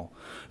sensational.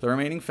 The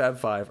remaining Fab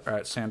Five are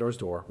at Sandor's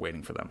door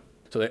waiting for them.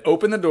 So they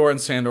open the door and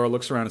Sandor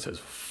looks around and says,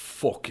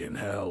 fucking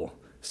hell.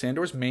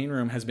 Sandor's main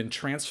room has been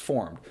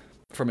transformed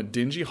from a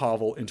dingy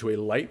hovel into a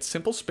light,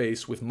 simple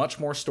space with much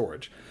more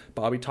storage.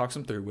 Bobby talks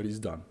him through what he's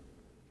done.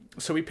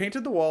 So he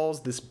painted the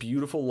walls this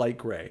beautiful light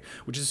gray,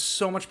 which is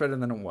so much better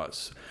than it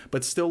was,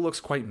 but still looks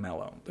quite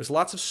mellow. There's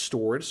lots of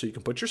storage so you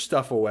can put your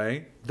stuff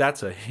away.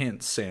 That's a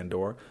hint,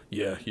 Sandor.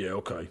 Yeah,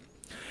 okay.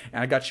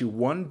 And I got you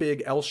one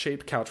big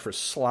L-shaped couch for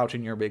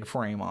slouching your big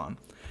frame on.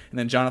 And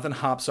then Jonathan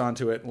hops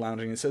onto it,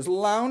 lounging, and says,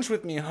 "Lounge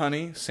with me,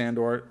 honey."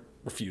 Sandor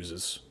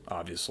refuses,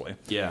 obviously.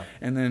 Yeah.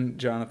 And then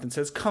Jonathan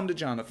says, "Come to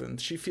Jonathan.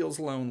 She feels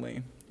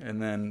lonely."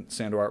 And then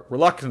Sandor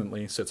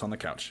reluctantly sits on the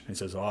couch. He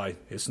says, "Aye,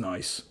 it's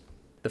nice."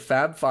 The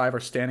Fab Five are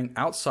standing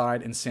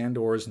outside in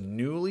Sandor's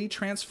newly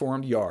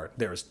transformed yard.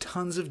 There is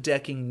tons of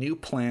decking, new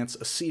plants,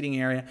 a seating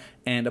area,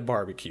 and a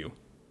barbecue.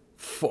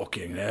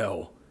 Fucking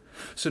hell.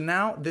 So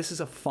now this is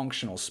a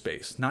functional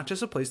space, not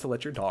just a place to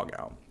let your dog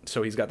out.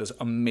 So he's got this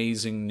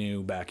amazing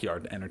new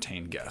backyard to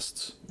entertain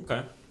guests.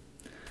 Okay.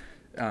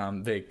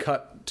 They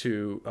cut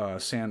to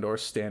Sandor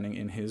standing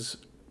in his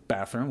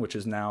bathroom, which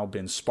has now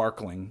been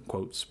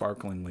quote,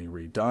 sparklingly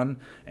redone,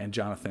 and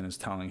Jonathan is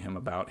telling him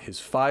about his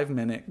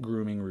 5-minute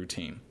grooming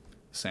routine.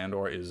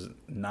 Sandor is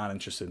not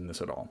interested in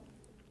this at all.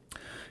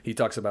 He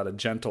talks about a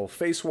gentle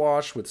face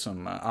wash with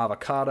some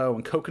avocado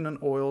and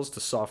coconut oils to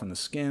soften the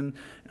skin,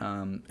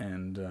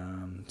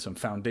 and some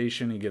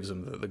foundation. He gives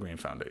him the green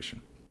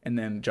foundation. And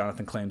then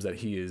Jonathan claims that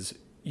he is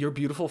your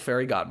beautiful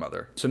fairy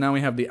godmother. So now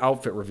we have the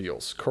outfit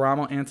reveals.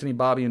 Karamo, Anthony,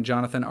 Bobby, and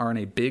Jonathan are in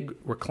a big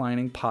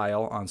reclining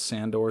pile on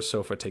Sandor's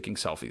sofa taking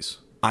selfies.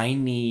 I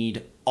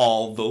need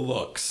all the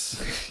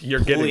looks. You're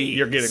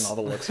getting all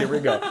the looks. Here we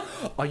go.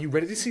 Are you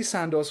ready to see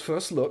Sandor's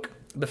first look?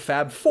 The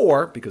Fab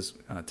Four, because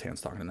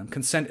Tan's talking to them,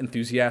 consent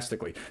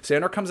enthusiastically.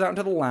 Sandor comes out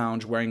into the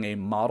lounge wearing a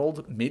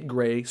modeled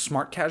mid-gray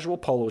smart casual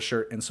polo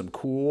shirt and some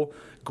cool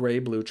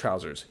gray-blue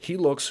trousers. He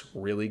looks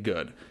really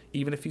good,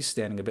 even if he's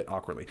standing a bit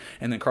awkwardly.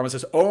 And then Karma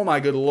says, "Oh my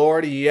good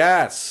lord,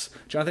 yes!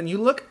 Jonathan, you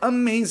look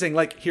amazing.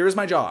 Like, here's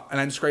my jaw." And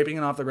I'm scraping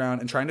it off the ground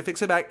and trying to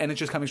fix it back, and it's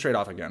just coming straight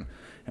off again.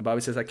 And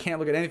Bobby says, "I can't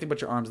look at anything but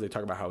your arms." They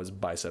talk about how his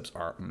biceps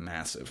are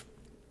massive.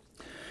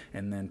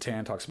 And then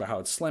Tan talks about how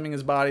it's slimming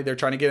his body. They're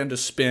trying to get him to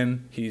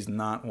spin. He's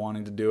not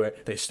wanting to do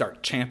it. They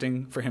start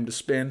chanting for him to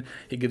spin.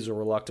 He gives a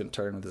reluctant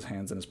turn with his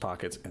hands in his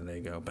pockets, and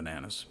they go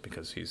bananas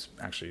because he's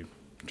actually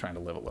trying to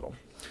live a little.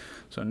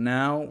 So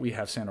now we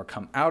have Sandor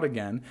come out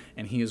again,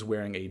 and he is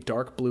wearing a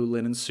dark blue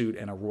linen suit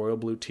and a royal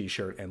blue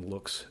t-shirt and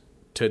looks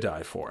to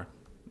die for.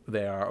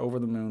 They are over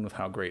the moon with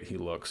how great he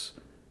looks,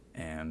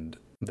 and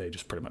they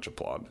just pretty much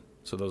applaud.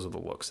 So those are the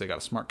looks. They got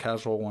a smart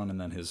casual one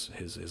and then his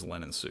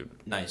linen suit.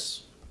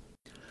 Nice.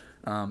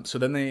 So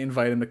then they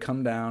invite him to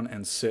come down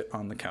and sit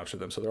on the couch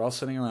with them. So they're all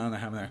sitting around. They're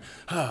having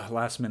their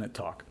last-minute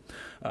talk.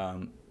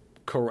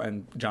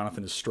 And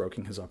Jonathan is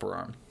stroking his upper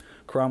arm.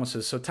 Karama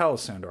says, "So tell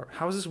us, Sandor,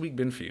 how has this week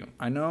been for you?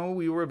 I know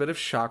we were a bit of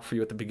shock for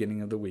you at the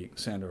beginning of the week."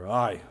 Sandor,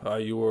 Aye,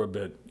 you were a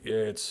bit. Yeah,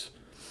 it's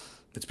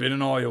been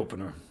an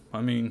eye-opener.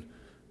 I mean,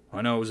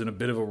 I know I was in a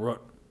bit of a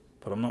rut,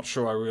 but I'm not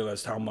sure I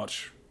realized how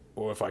much,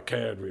 or if I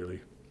cared, really."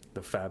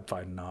 The Fab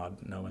Five nod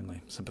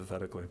knowingly,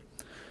 sympathetically.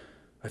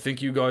 "I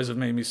think you guys have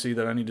made me see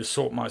that I need to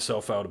sort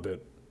myself out a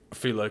bit. I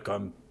feel like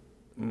I'm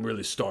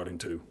really starting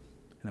to." And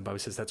then Bobby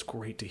says, "That's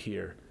great to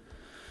hear.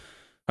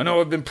 I know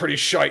I've been pretty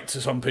shite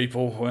to some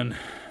people when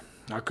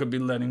I could be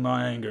letting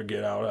my anger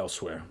get out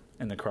elsewhere."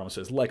 And then Karama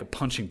says, "Like a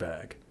punching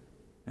bag."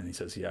 And he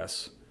says,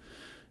 "Yes.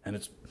 And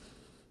it's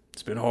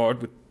been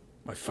hard with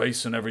my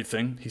face and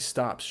everything." He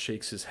stops,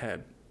 shakes his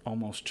head,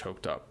 almost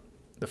choked up.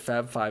 The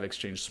Fab Five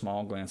exchange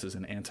small glances,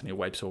 and Anthony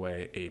wipes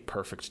away a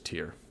perfect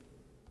tear.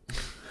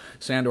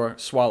 Sandor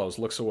swallows,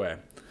 looks away.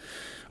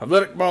 "I've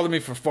let it bother me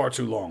for far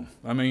too long.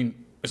 I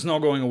mean, it's not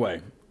going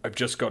away. I've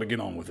just got to get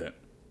on with it."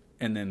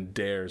 And then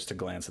dares to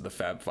glance at the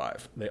Fab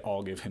Five. They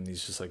all give him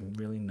these just like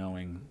really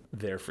knowing,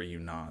 there for you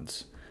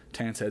nods.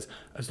 Tan says,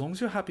 "As long as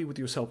you're happy with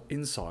yourself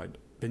inside,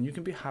 then you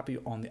can be happy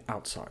on the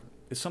outside.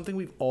 It's something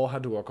we've all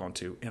had to work on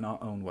to in our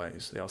own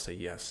ways." They all say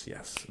yes,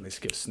 yes, and they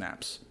give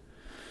snaps.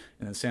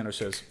 And then Sandor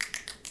says,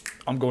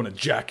 "I'm going to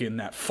jack in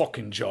that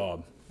fucking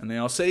job." And they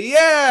all say,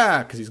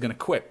 "Yeah!" Because he's going to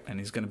quit, and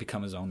he's going to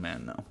become his own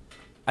man now.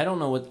 I don't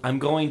know what... I'm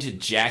going to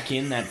jack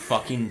in that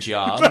fucking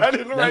job?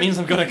 That means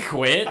I'm going to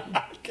quit?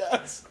 I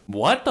guess.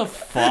 What the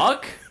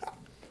fuck?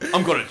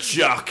 I'm going to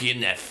jack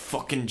in that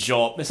fucking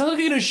job. It sounds like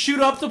he's going to shoot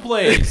up the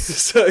place.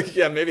 So,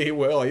 yeah, maybe he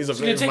will. He's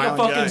going to take a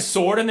fucking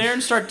sword in there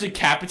and start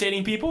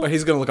decapitating people? But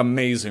he's going to look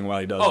amazing while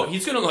he does it. Oh,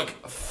 he's going to look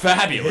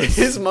fabulous.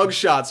 His mug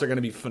shots are going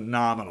to be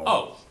phenomenal.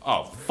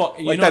 Oh, fuck.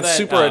 Like that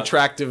super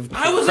attractive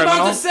I was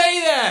criminal. about to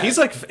say that! He's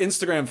like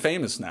Instagram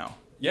famous now.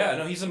 Yeah,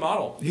 no, he's a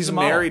model. He's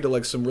married to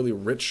like some really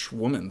rich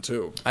woman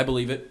too. I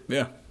believe it.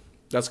 Yeah.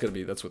 That's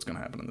what's gonna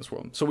happen in this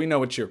world. So we know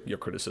what your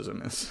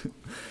criticism is.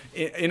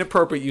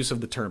 Inappropriate use of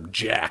the term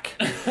jack.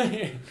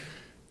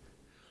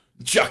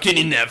 Jacking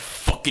in that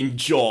fucking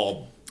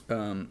job.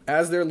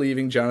 As they're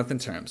leaving, Jonathan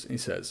turns. He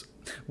says,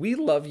 "We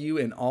love you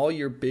in all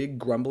your big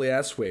grumbly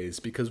ass ways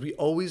because we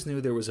always knew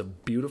there was a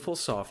beautiful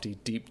softie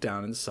deep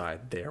down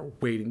inside there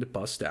waiting to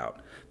bust out."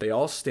 They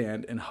all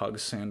stand and hug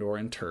Sandor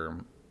in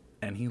turn,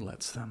 and he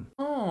lets them.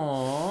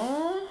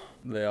 Aww.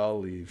 They all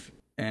leave.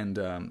 And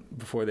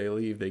before they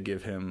leave, they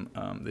give him,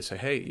 they say,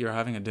 "Hey, you're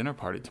having a dinner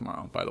party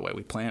tomorrow. By the way,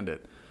 we planned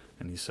it."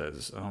 And he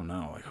says, "Oh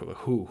no, like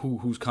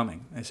who's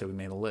coming?" And they say, "We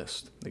made a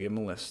list." They give him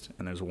a list,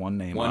 and there's one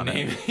name on it.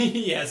 One name?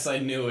 Yes, I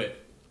knew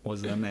it.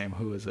 What's their name?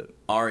 Who is it?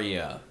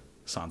 Arya.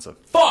 Sansa.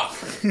 Fuck!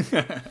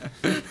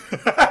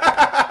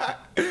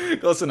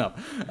 Close enough.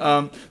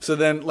 So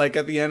then, like,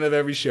 at the end of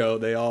every show,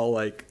 they all,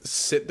 like,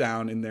 sit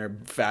down in their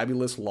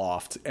fabulous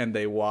loft and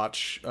they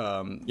watch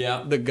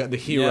the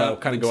hero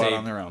kind of go out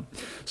on their own.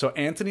 So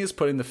Anthony is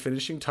putting the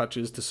finishing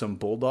touches to some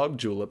bulldog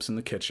juleps in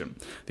the kitchen.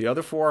 The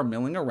other four are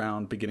milling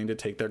around, beginning to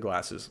take their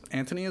glasses.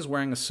 Anthony is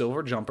wearing a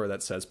silver jumper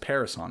that says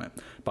Paris on it.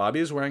 Bobby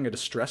is wearing a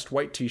distressed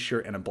white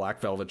t-shirt and a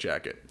black velvet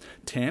jacket.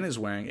 Tan is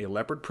wearing a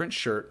leopard print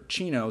shirt,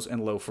 chinos,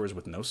 and loafers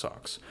with no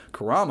socks.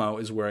 Karamo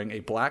is wearing a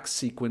black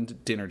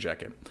sequined dinner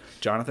jacket.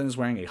 Jonathan is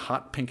wearing a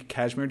hot pink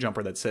cashmere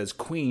jumper that says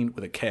Queen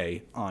with a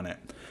K on it.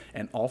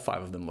 And all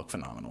five of them look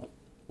phenomenal.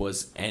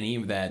 Was any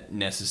of that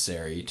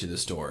necessary to the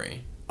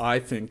story? I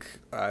think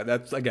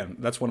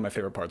that's one of my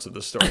favorite parts of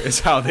the story is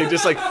how they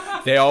just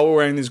they all were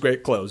wearing these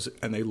great clothes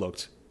and they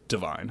looked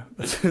divine.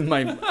 That's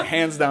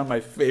hands down my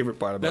favorite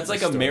part about that's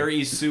like a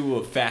Mary Sue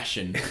of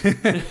fashion.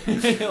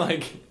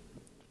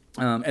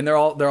 And they're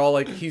all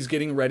like, he's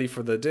getting ready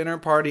for the dinner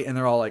party, and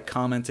they're all like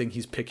commenting.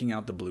 He's picking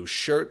out the blue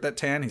shirt that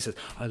Tan. He says,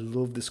 "I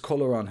love this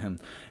color on him,"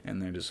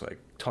 and they're just like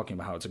talking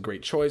about how it's a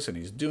great choice, and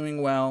he's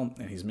doing well,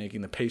 and he's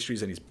making the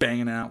pastries, and he's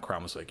banging out.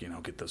 Karamo's like,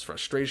 get those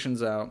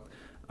frustrations out.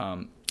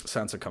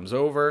 Sansa comes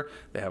over.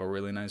 They have a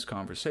really nice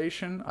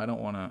conversation. I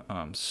don't want to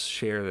I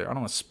don't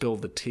want to spill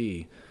the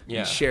tea.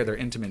 And share their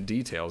intimate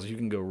details. You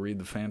can go read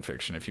the fan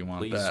fiction if you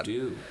want. Please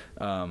do.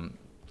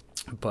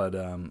 But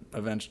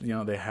eventually,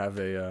 they have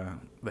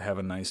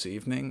a nice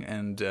evening,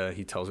 and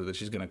he tells her that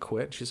she's going to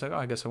quit. She's like, "Oh,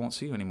 I guess I won't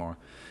see you anymore."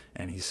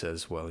 And he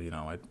says, "Well,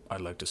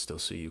 I'd like to still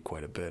see you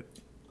quite a bit."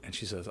 And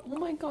she says, "Oh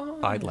my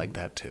God, I'd like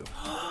that too."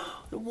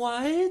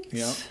 What?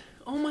 Yeah.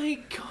 Oh my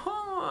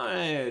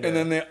God. And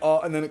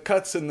then it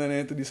cuts, and then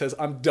Anthony says,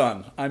 "I'm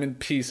done. I'm in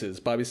pieces."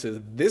 Bobby says,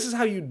 "This is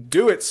how you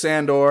do it,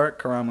 Sandor."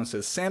 Karamo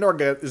says,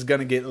 "Sandor is going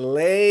to get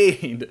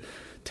laid."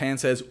 Tan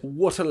says,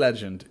 "What a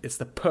legend. It's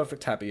the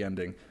perfect happy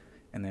ending."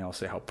 And they all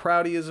say how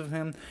proud he is of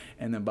him.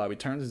 And then Bobby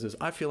turns and says,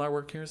 "I feel our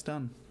work here is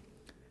done."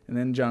 And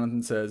then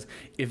Jonathan says,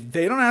 "If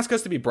they don't ask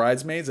us to be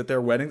bridesmaids at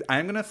their wedding,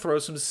 I'm going to throw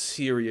some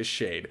serious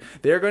shade.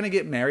 They're going to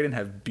get married and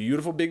have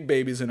beautiful big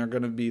babies and are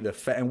going to be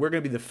and we're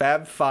going to be the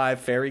Fab Five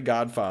fairy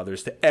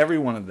godfathers to every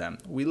one of them.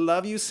 We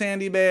love you,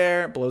 Sandy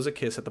Bear." Blows a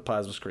kiss at the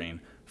plasma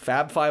screen.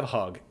 Fab Five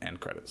hug,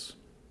 end credits.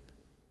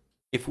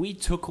 If we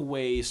took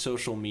away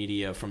social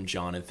media from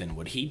Jonathan,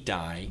 would he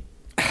die?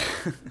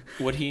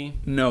 Would he?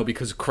 No,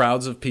 because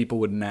crowds of people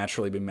would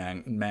naturally be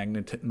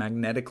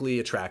magnetically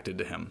attracted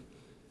to him.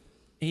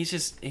 He's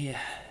just,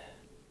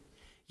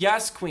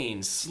 yes,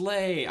 Queen,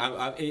 slay.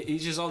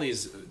 He's just all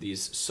these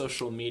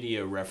social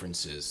media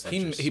references.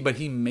 But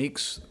he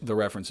makes the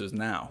references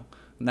now.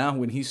 Now,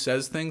 when he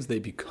says things, they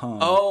become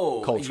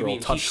cultural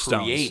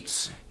touchstones. He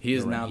creates.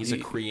 He's a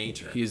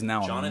creator. He is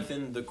now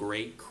Jonathan, the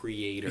great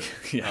creator.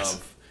 Yes.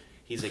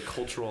 He's a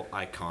cultural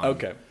icon.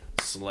 Okay.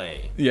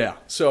 Slay. Yeah.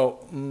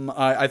 So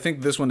I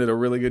think this one did a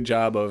really good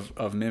job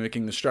of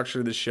mimicking the structure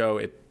of the show.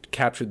 It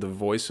captured the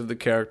voice of the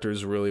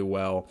characters really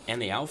well. And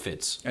the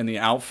outfits.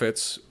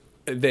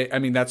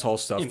 That's all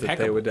stuff that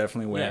they would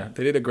definitely wear. Yeah.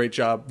 They did a great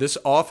job. This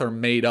author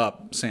made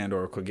up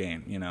Sandor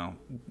Clegane.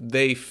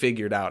 They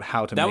figured out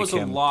how to make him. That was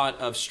a lot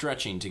of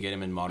stretching to get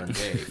him in modern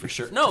day, for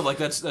sure. No,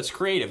 that's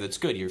creative. That's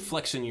good. You're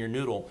flexing your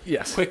noodle.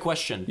 Yes. Quick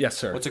question. Yes,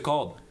 sir. What's it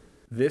called?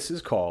 This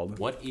is called...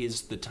 What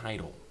is the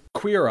title?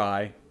 Queer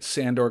Eye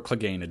Sandor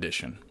Clegane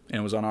Edition. And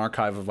it was on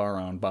Archive of Our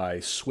Own by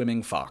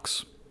Swimming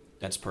Fox.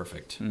 That's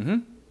perfect. Mm-hmm.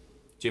 Do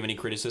you have any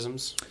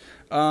criticisms?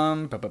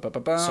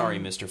 Sorry,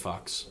 Mr.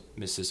 Fox.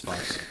 Mrs.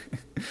 Fox.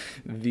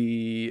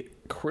 The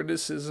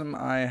criticism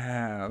I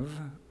have...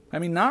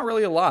 not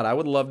really a lot. I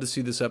would love to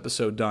see this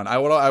episode done. I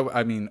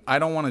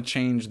don't want to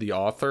change the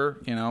author.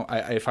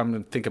 If I'm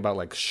going to think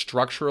about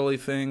structurally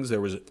things,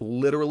 there was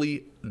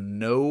literally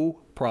no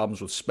problems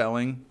with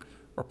spelling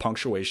or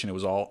punctuation. It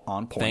was all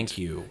on point. Thank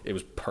you. It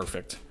was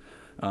perfect.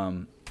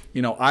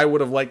 I would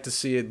have liked to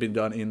see it been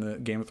done in the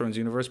Game of Thrones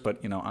universe,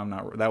 but I'm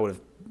not. That would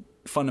have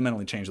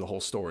fundamentally changed the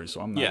whole story.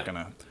 So I'm not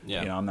gonna.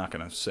 I'm not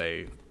gonna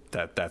say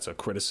that that's a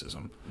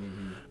criticism.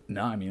 Mm-hmm.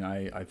 No,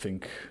 I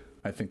think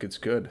it's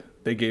good.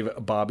 They gave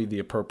Bobby the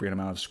appropriate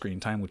amount of screen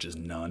time, which is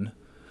none.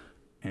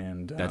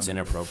 And that's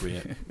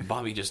inappropriate.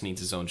 Bobby just needs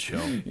his own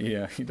show.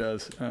 Yeah, he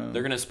does.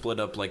 They're gonna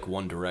split up like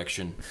One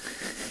Direction.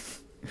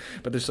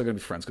 But they're still gonna be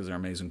friends because they're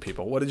amazing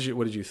people. What did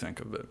you think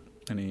of it?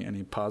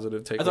 Any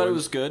positive takeaways? I thought it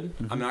was good.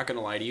 Mm-hmm. I'm not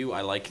gonna lie to you.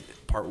 I like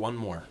part one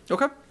more.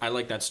 Okay. I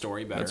like that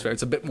story better. That's fair.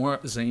 It's a bit more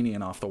zany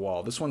and off the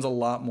wall. This one's a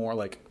lot more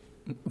like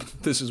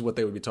this is what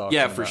they would be talking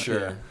about. Yeah, for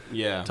sure.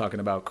 Yeah. Talking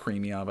about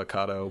creamy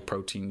avocado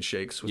protein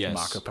shakes with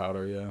maca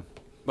powder. Yeah.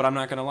 But I'm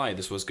not gonna lie.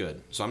 This was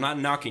good. So I'm not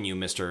knocking you,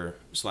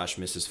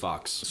 Mr./Mrs.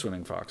 Fox.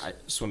 Swimming Fox.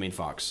 Swimming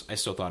Fox. I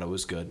still thought it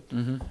was good.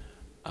 Mm-hmm.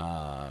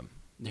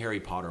 The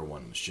Harry Potter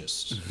one was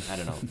just, I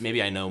don't know.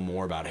 Maybe I know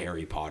more about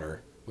Harry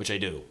Potter, which I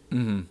do.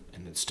 Mm-hmm.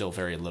 And it's still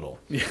very little.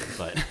 Yeah.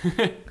 But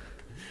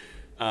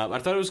I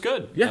thought it was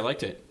good. Yeah. I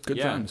liked it.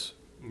 Good times.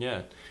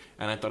 Yeah.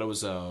 And I thought it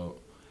was a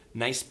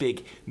nice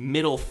big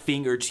middle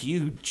finger to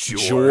you,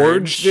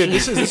 George. Dude,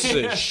 this is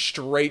a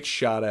straight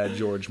shot at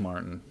George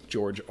Martin.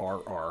 George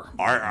R.R.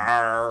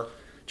 R.R.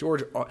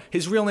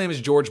 His real name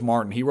is George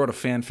Martin. He wrote a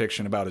fan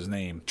fiction about his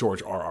name,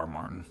 George R.R.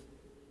 Martin.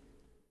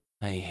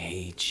 I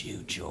hate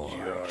you,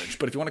 George.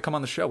 But if you want to come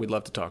on the show, we'd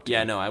love to talk to you.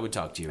 Yeah, no, I would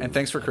talk to you. And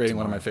thanks for creating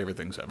one of my favorite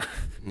things ever.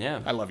 Yeah.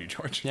 I love you,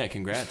 George. Yeah,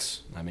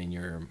 congrats. I mean,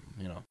 you're,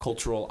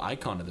 cultural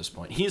icon at this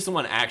point. He's the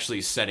one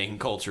actually setting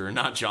culture,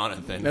 not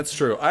Jonathan. That's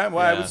true. I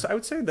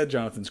would say that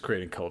Jonathan's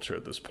creating culture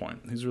at this point.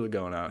 He's really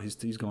going out.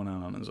 He's going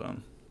out on his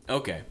own.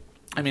 Okay.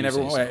 I mean,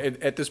 everyone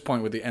at this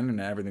point with the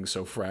internet, everything's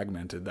so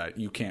fragmented that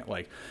you can't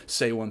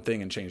say one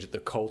thing and change the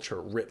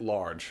culture writ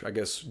large. I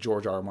guess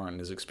George R. R.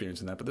 Martin is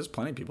experiencing that, but there's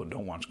plenty of people who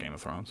don't watch Game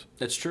of Thrones.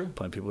 That's true.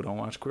 Plenty of people who don't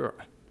watch Queer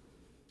Eye.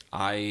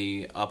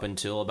 I, up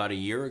until about a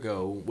year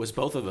ago, was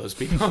both of those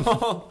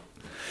people.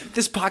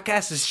 This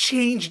podcast has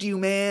changed you,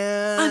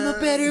 man. I'm a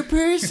better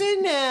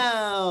person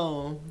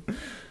now.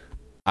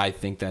 I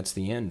think that's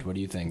the end. What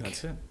do you think?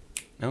 That's it.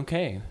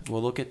 Okay.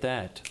 Well, look at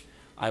that.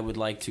 I would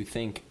like to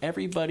thank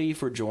everybody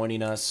for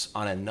joining us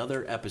on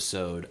another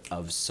episode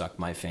of Suck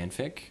My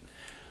Fanfic.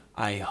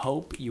 I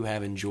hope you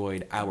have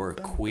enjoyed our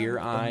Queer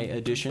Eye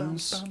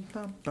editions.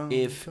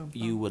 If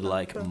you would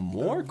like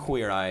more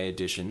Queer Eye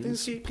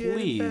editions,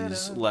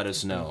 please let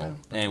us know.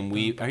 And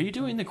are you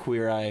doing the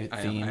Queer Eye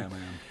theme? I am.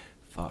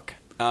 Fuck.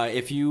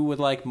 If you would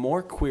like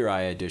more Queer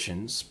Eye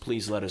editions,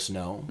 please let us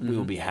know. We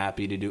will be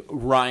happy to do.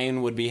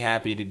 Ryan would be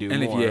happy to do more.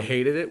 And if you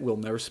hated it, we'll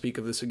never speak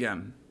of this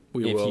again.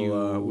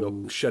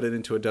 We'll shut it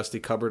into a dusty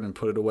cupboard and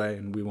put it away,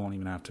 and we won't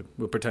even have to.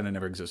 We'll pretend it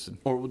never existed.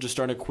 Or we'll just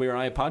start a Queer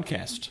Eye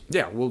podcast.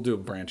 Yeah, we'll do a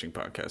branching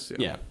podcast.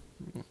 Yeah.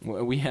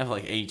 We have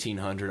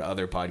 1,800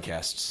 other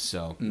podcasts,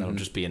 so that'll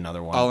just be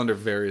another one. All under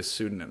various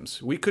pseudonyms.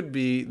 We could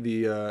be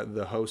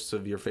the hosts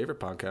of your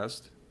favorite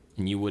podcast.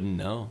 And you wouldn't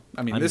know.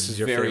 I mean, this is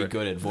your very favorite.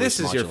 Good at voice This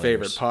is your modulators.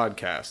 favorite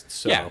podcast.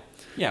 So yeah.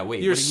 Wait, your what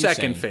are you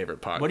second saying?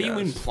 favorite podcast. What are you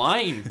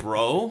implying,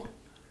 bro?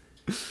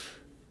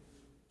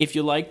 If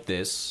you like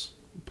this,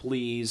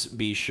 please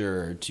be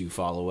sure to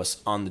follow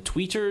us on the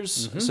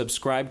tweeters.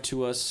 Subscribe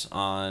to us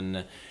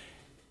on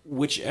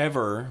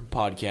whichever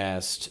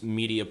podcast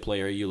media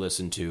player you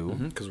listen to.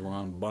 Because we're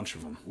on a bunch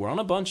of them. We're on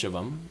a bunch of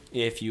them.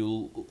 If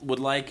you would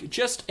like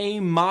just a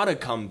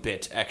modicum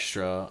bit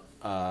extra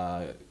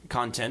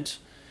content,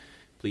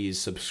 please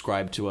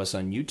subscribe to us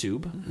on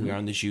YouTube. We are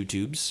on the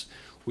YouTubes.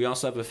 We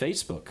also have a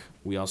Facebook.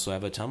 We also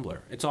have a Tumblr.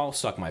 It's all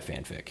Suck My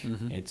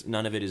Fanfic.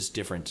 None of it is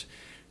different.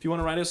 If you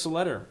want to write us a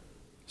letter,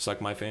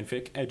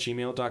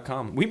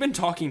 suckmyfanfic@gmail.com. We've been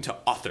talking to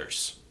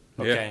authors.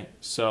 Okay? Yeah.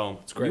 So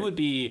you would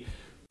be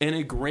in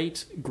a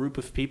great group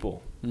of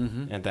people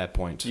at that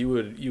point. You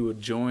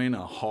would join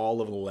a hall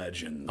of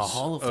legends. A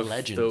hall of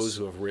legends. Those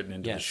who have written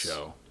into the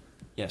show.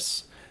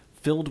 Yes.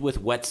 Filled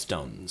with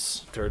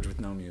whetstones. Turds with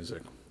no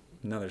music.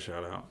 Another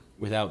shout out.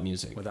 Without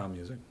music. You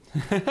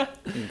can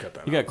cut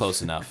that You got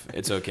close enough.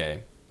 It's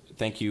okay.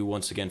 Thank you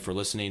once again for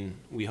listening.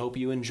 We hope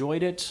you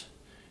enjoyed it.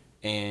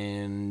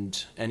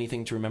 And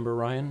anything to remember,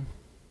 Ryan?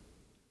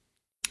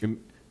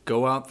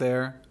 Go out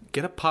there,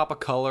 get a pop of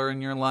color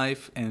in your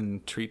life,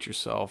 and treat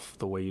yourself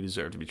the way you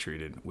deserve to be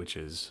treated, which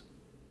is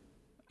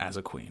as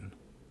a queen.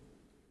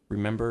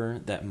 Remember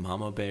that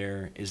Mama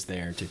Bear is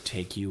there to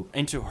take you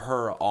into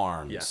her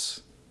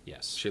arms.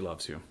 Yes. She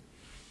loves you.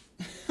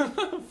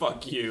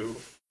 Fuck you.